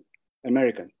Indian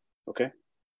American, okay?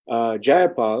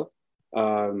 Jayapal,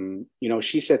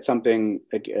 she said something,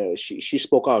 she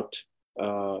spoke out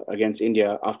against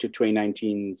India after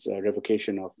 2019's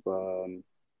revocation of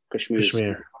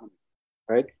Kashmir,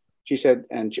 right? She said,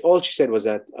 and all she said was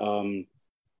that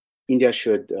India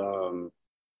should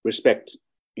respect,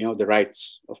 the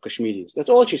rights of Kashmiris. That's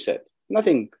all she said.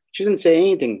 Nothing. She didn't say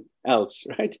anything else,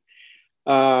 right?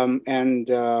 And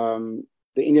the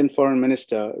Indian foreign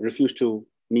minister refused to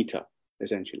meet her,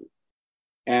 essentially.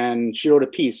 And she wrote a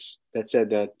piece that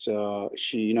said that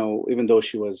she, even though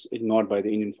she was ignored by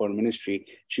the Indian Foreign Ministry,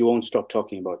 she won't stop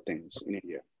talking about things in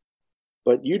India.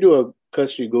 But you do a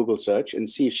cursory Google search and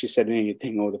see if she said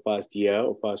anything over the past year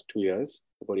or past 2 years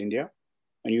about India,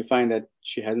 and you find that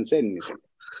she hasn't said anything,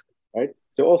 right?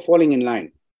 They're all falling in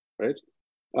line, right?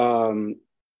 The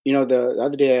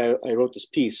other day I wrote this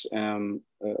piece.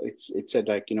 It said,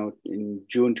 like, in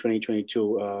June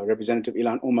 2022, Representative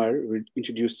Ilhan Omar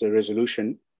introduced a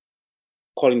resolution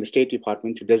calling the State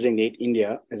Department to designate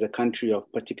India as a country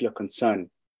of particular concern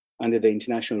under the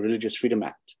International Religious Freedom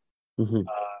Act. Mm-hmm.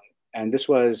 And this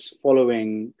was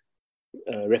following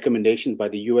recommendations by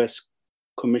the US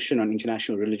Commission on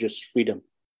International Religious Freedom,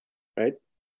 right?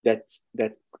 That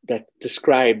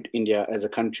described India as a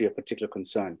country of particular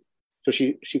concern. So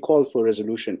she called for a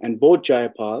resolution, and both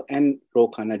Jayapal and Ro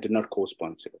Khanna did not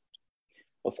co-sponsor it.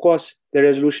 Of course, the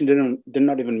resolution did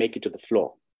not even make it to the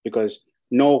floor, because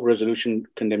no resolution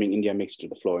condemning India makes it to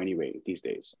the floor anyway these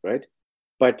days, right?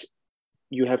 But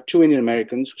you have two Indian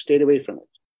Americans who stayed away from it.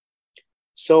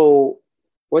 So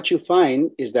what you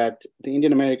find is that the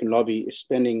Indian American lobby is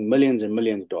spending millions and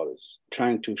millions of dollars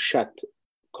trying to shut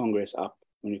Congress up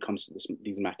when it comes to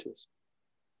these matters.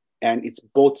 And it's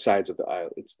both sides of the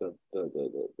aisle. It's the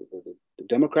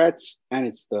Democrats and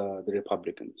it's the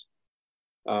Republicans.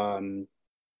 And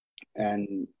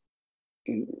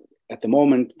at the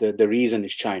moment, the reason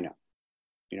is China.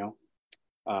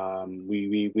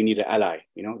 We need an ally.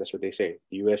 That's what they say.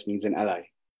 The US needs an ally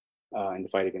in the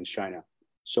fight against China.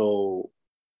 So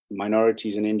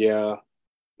minorities in India,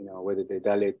 whether they're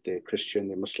Dalit, they're Christian,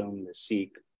 they're Muslim, they're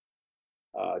Sikh,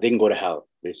 they can go to hell,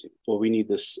 basically. So we need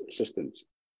this assistance.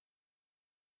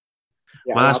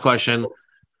 My last question: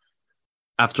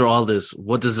 after all this,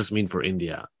 what does this mean for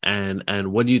India,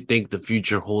 and what do you think the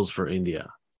future holds for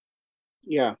India?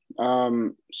 Yeah.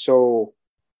 So,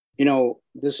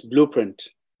 this blueprint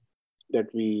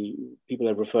that people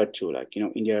have referred to, like,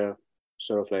 India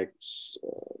sort of like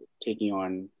taking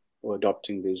on or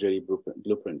adopting the Israeli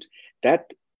blueprint,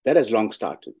 that has long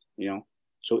started.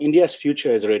 So India's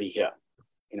future is already here,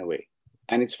 in a way,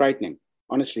 and it's frightening.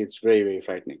 Honestly, it's very, very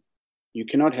frightening. you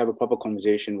cannot have a proper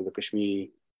conversation with a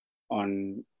Kashmiri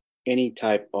on any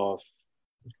type of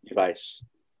device.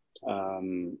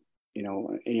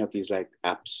 Any of these like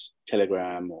apps,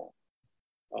 Telegram or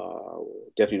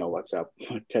definitely not WhatsApp,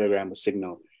 Telegram or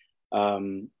Signal,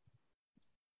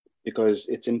 because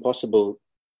it's impossible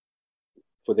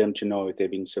for them to know if they're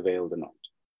being surveilled or not.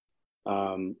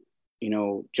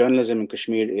 Journalism in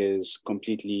Kashmir is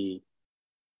completely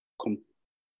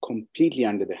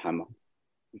under the hammer.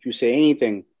 If you say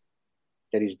anything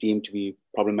that is deemed to be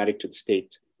problematic to the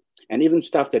state, and even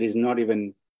stuff that is not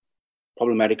even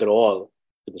problematic at all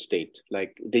to the state,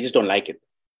 like they just don't like it,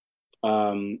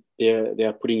 they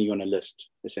are putting you on a list,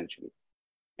 essentially.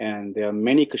 And there are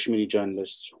many Kashmiri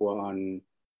journalists who are on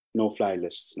no-fly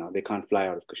lists now. They can't fly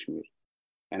out of Kashmir.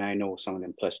 And I know some of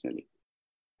them personally.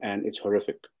 And it's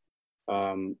horrific.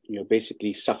 You're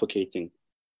basically suffocating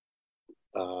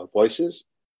voices,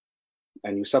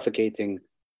 and you're suffocating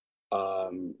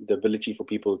the ability for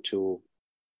people to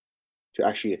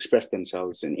actually express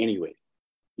themselves in any way.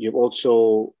 You've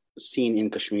also seen in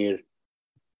Kashmir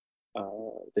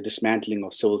the dismantling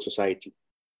of civil society.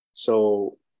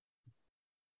 So,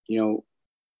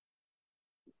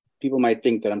 people might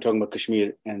think that I'm talking about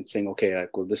Kashmir and saying, okay,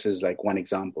 cool, this is like one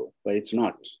example, but it's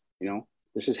not.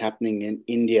 This is happening in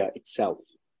India itself.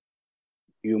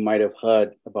 You might have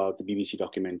heard about the BBC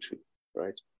documentary,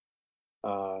 right?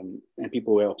 And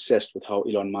people were obsessed with how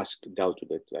Elon Musk dealt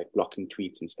with it, like blocking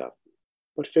tweets and stuff.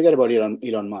 But forget about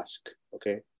Elon Musk,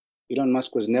 okay? Elon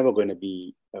Musk was never going to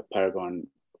be a paragon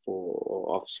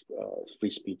of free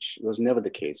speech. It was never the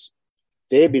case.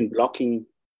 They've been blocking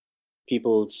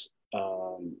people's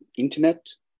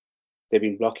internet. They've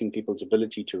been blocking people's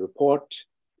ability to report.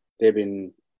 They've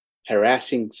been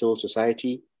harassing civil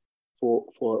society for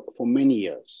many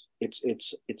years.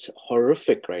 It's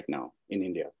horrific right now in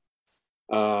India.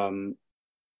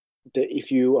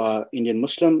 If you are Indian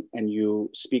Muslim and you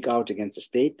speak out against the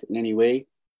state in any way,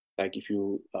 like if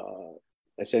you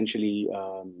essentially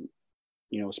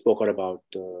spoke out about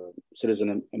the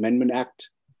Citizen Amendment Act,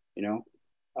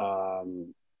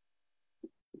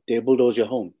 they bulldoze your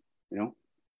home,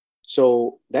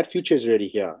 So that future is already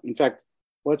here. In fact,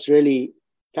 what's really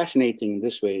fascinating in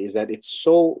this way is that it's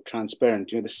so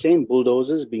transparent. The same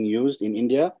bulldozers being used in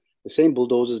India, the same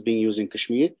bulldozers being used in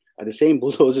Kashmir, are the same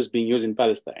bulldozers being used in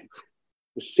Palestine.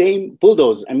 The same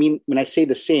bulldozers. I mean, when I say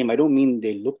the same, I don't mean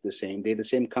they look the same. They're the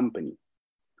same company,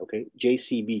 okay?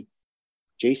 JCB.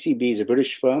 JCB is a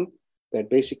British firm that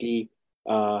basically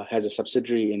has a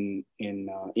subsidiary in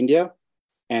India,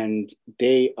 and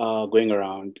they are going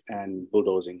around and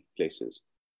bulldozing places.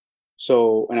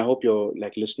 So, and I hope your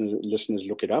listeners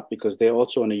look it up, because they're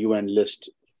also on a UN list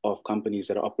of companies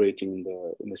that are operating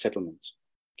in the settlements.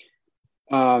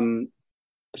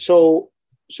 So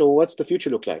what's the future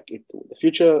look like? The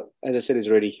future, as I said, is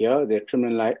already here. They're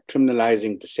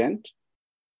criminalizing dissent.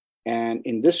 And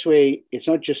in this way, it's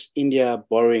not just India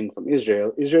borrowing from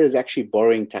Israel. Israel is actually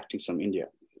borrowing tactics from India.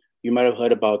 You might have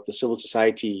heard about the civil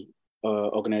society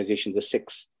organizations, the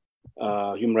 6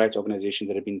 human rights organizations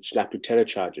that have been slapped with terror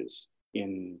charges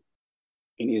in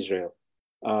Israel.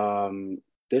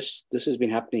 This has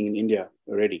been happening in India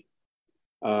already.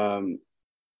 And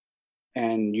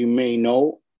you may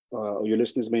know, or your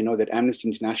listeners may know, that Amnesty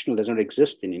International does not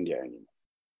exist in India anymore.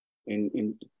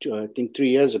 I think 3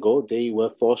 years ago, they were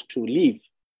forced to leave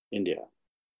India.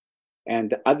 And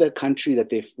the other country that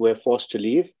they were forced to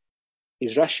leave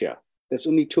is Russia. There's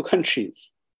only 2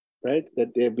 countries, right,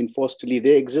 that they've been forced to leave.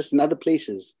 They exist in other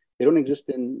places. They don't exist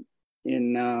in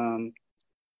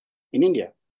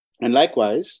India. And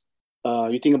likewise,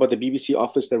 you think about the BBC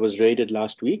office that was raided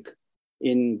last week.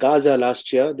 In Gaza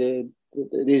last year, the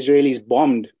Israelis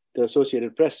bombed the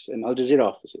Associated Press and Al Jazeera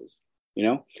offices,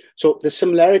 So the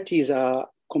similarities are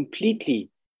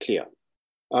completely clear.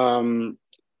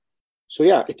 So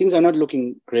yeah, things are not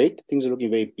looking great. Things are looking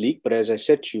very bleak. But as I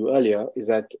said to you earlier, is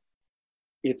that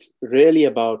it's really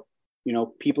about,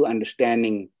 people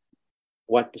understanding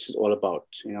what this is all about.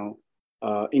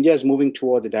 India is moving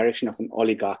towards the direction of an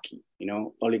oligarchy,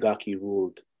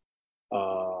 oligarchy-ruled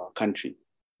country,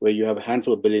 where you have a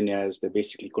handful of billionaires that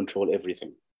basically control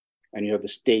everything. And you have the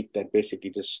state that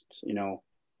basically just,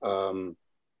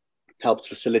 helps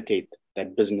facilitate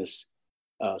that business.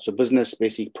 So business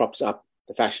basically props up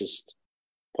the fascist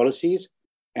policies,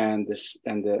 and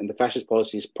the fascist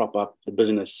policies prop up the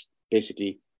business,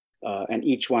 basically. And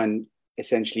each one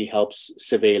essentially helps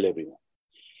surveil everyone.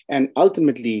 And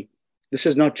ultimately, this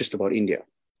is not just about India.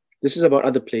 This is about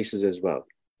other places as well,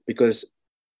 because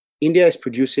India is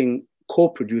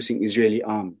co-producing Israeli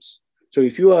arms. So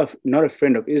if you are not a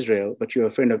friend of Israel, but you're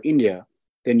a friend of India,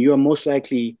 then you are most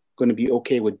likely going to be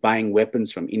okay with buying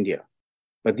weapons from India,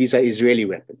 but these are Israeli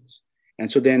weapons.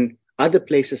 And so then other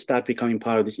places start becoming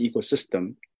part of this ecosystem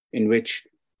in which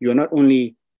you're not only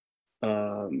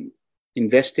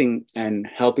investing and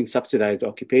helping subsidize the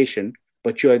occupation,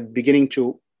 but you're beginning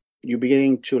to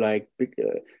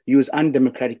use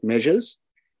undemocratic measures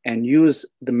and use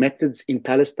the methods in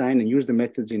Palestine and use the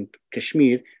methods in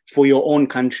Kashmir for your own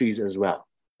countries as well,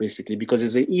 basically, because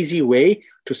it's an easy way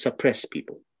to suppress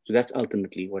people. So that's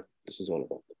ultimately what this is all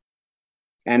about.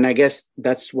 And I guess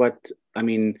that's what,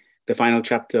 the final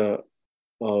chapter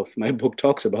of my book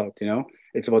talks about,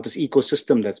 it's about this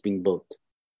ecosystem that's being built.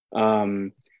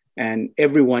 And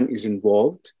everyone is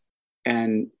involved,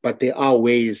 but there are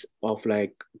ways of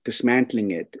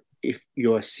dismantling it if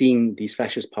you're seeing these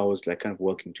fascist powers kind of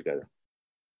working together.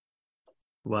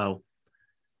 Wow.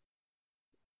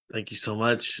 Thank you so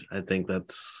much. I think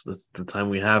that's the time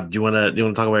we have. Do you wanna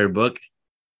talk about your book?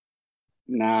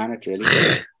 Nah, not really.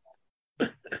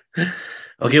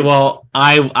 Okay, well,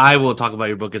 I will talk about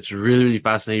your book. It's a really, really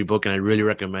fascinating book, and I really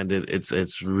recommend it.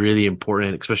 It's really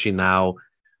important, especially now,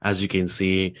 as you can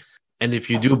see. And if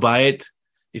you do buy it,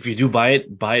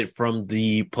 buy it from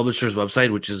the publisher's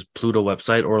website, which is Pluto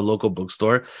website, or a local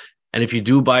bookstore. And if you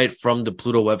do buy it from the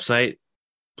Pluto website,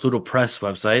 Pluto Press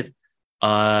website,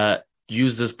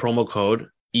 use this promo code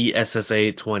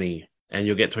ESSA20 and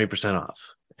you'll get 20%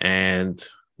 off. And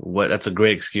that's a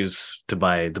great excuse to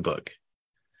buy the book.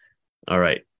 All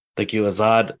right. Thank you,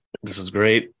 Azad. This was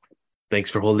great. Thanks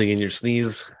for holding in your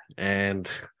sneeze. And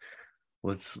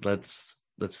let's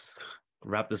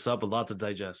wrap this up. A lot to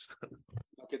digest.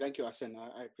 Okay, thank you, Asen.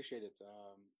 I appreciate it.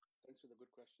 Thanks for the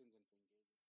good questions.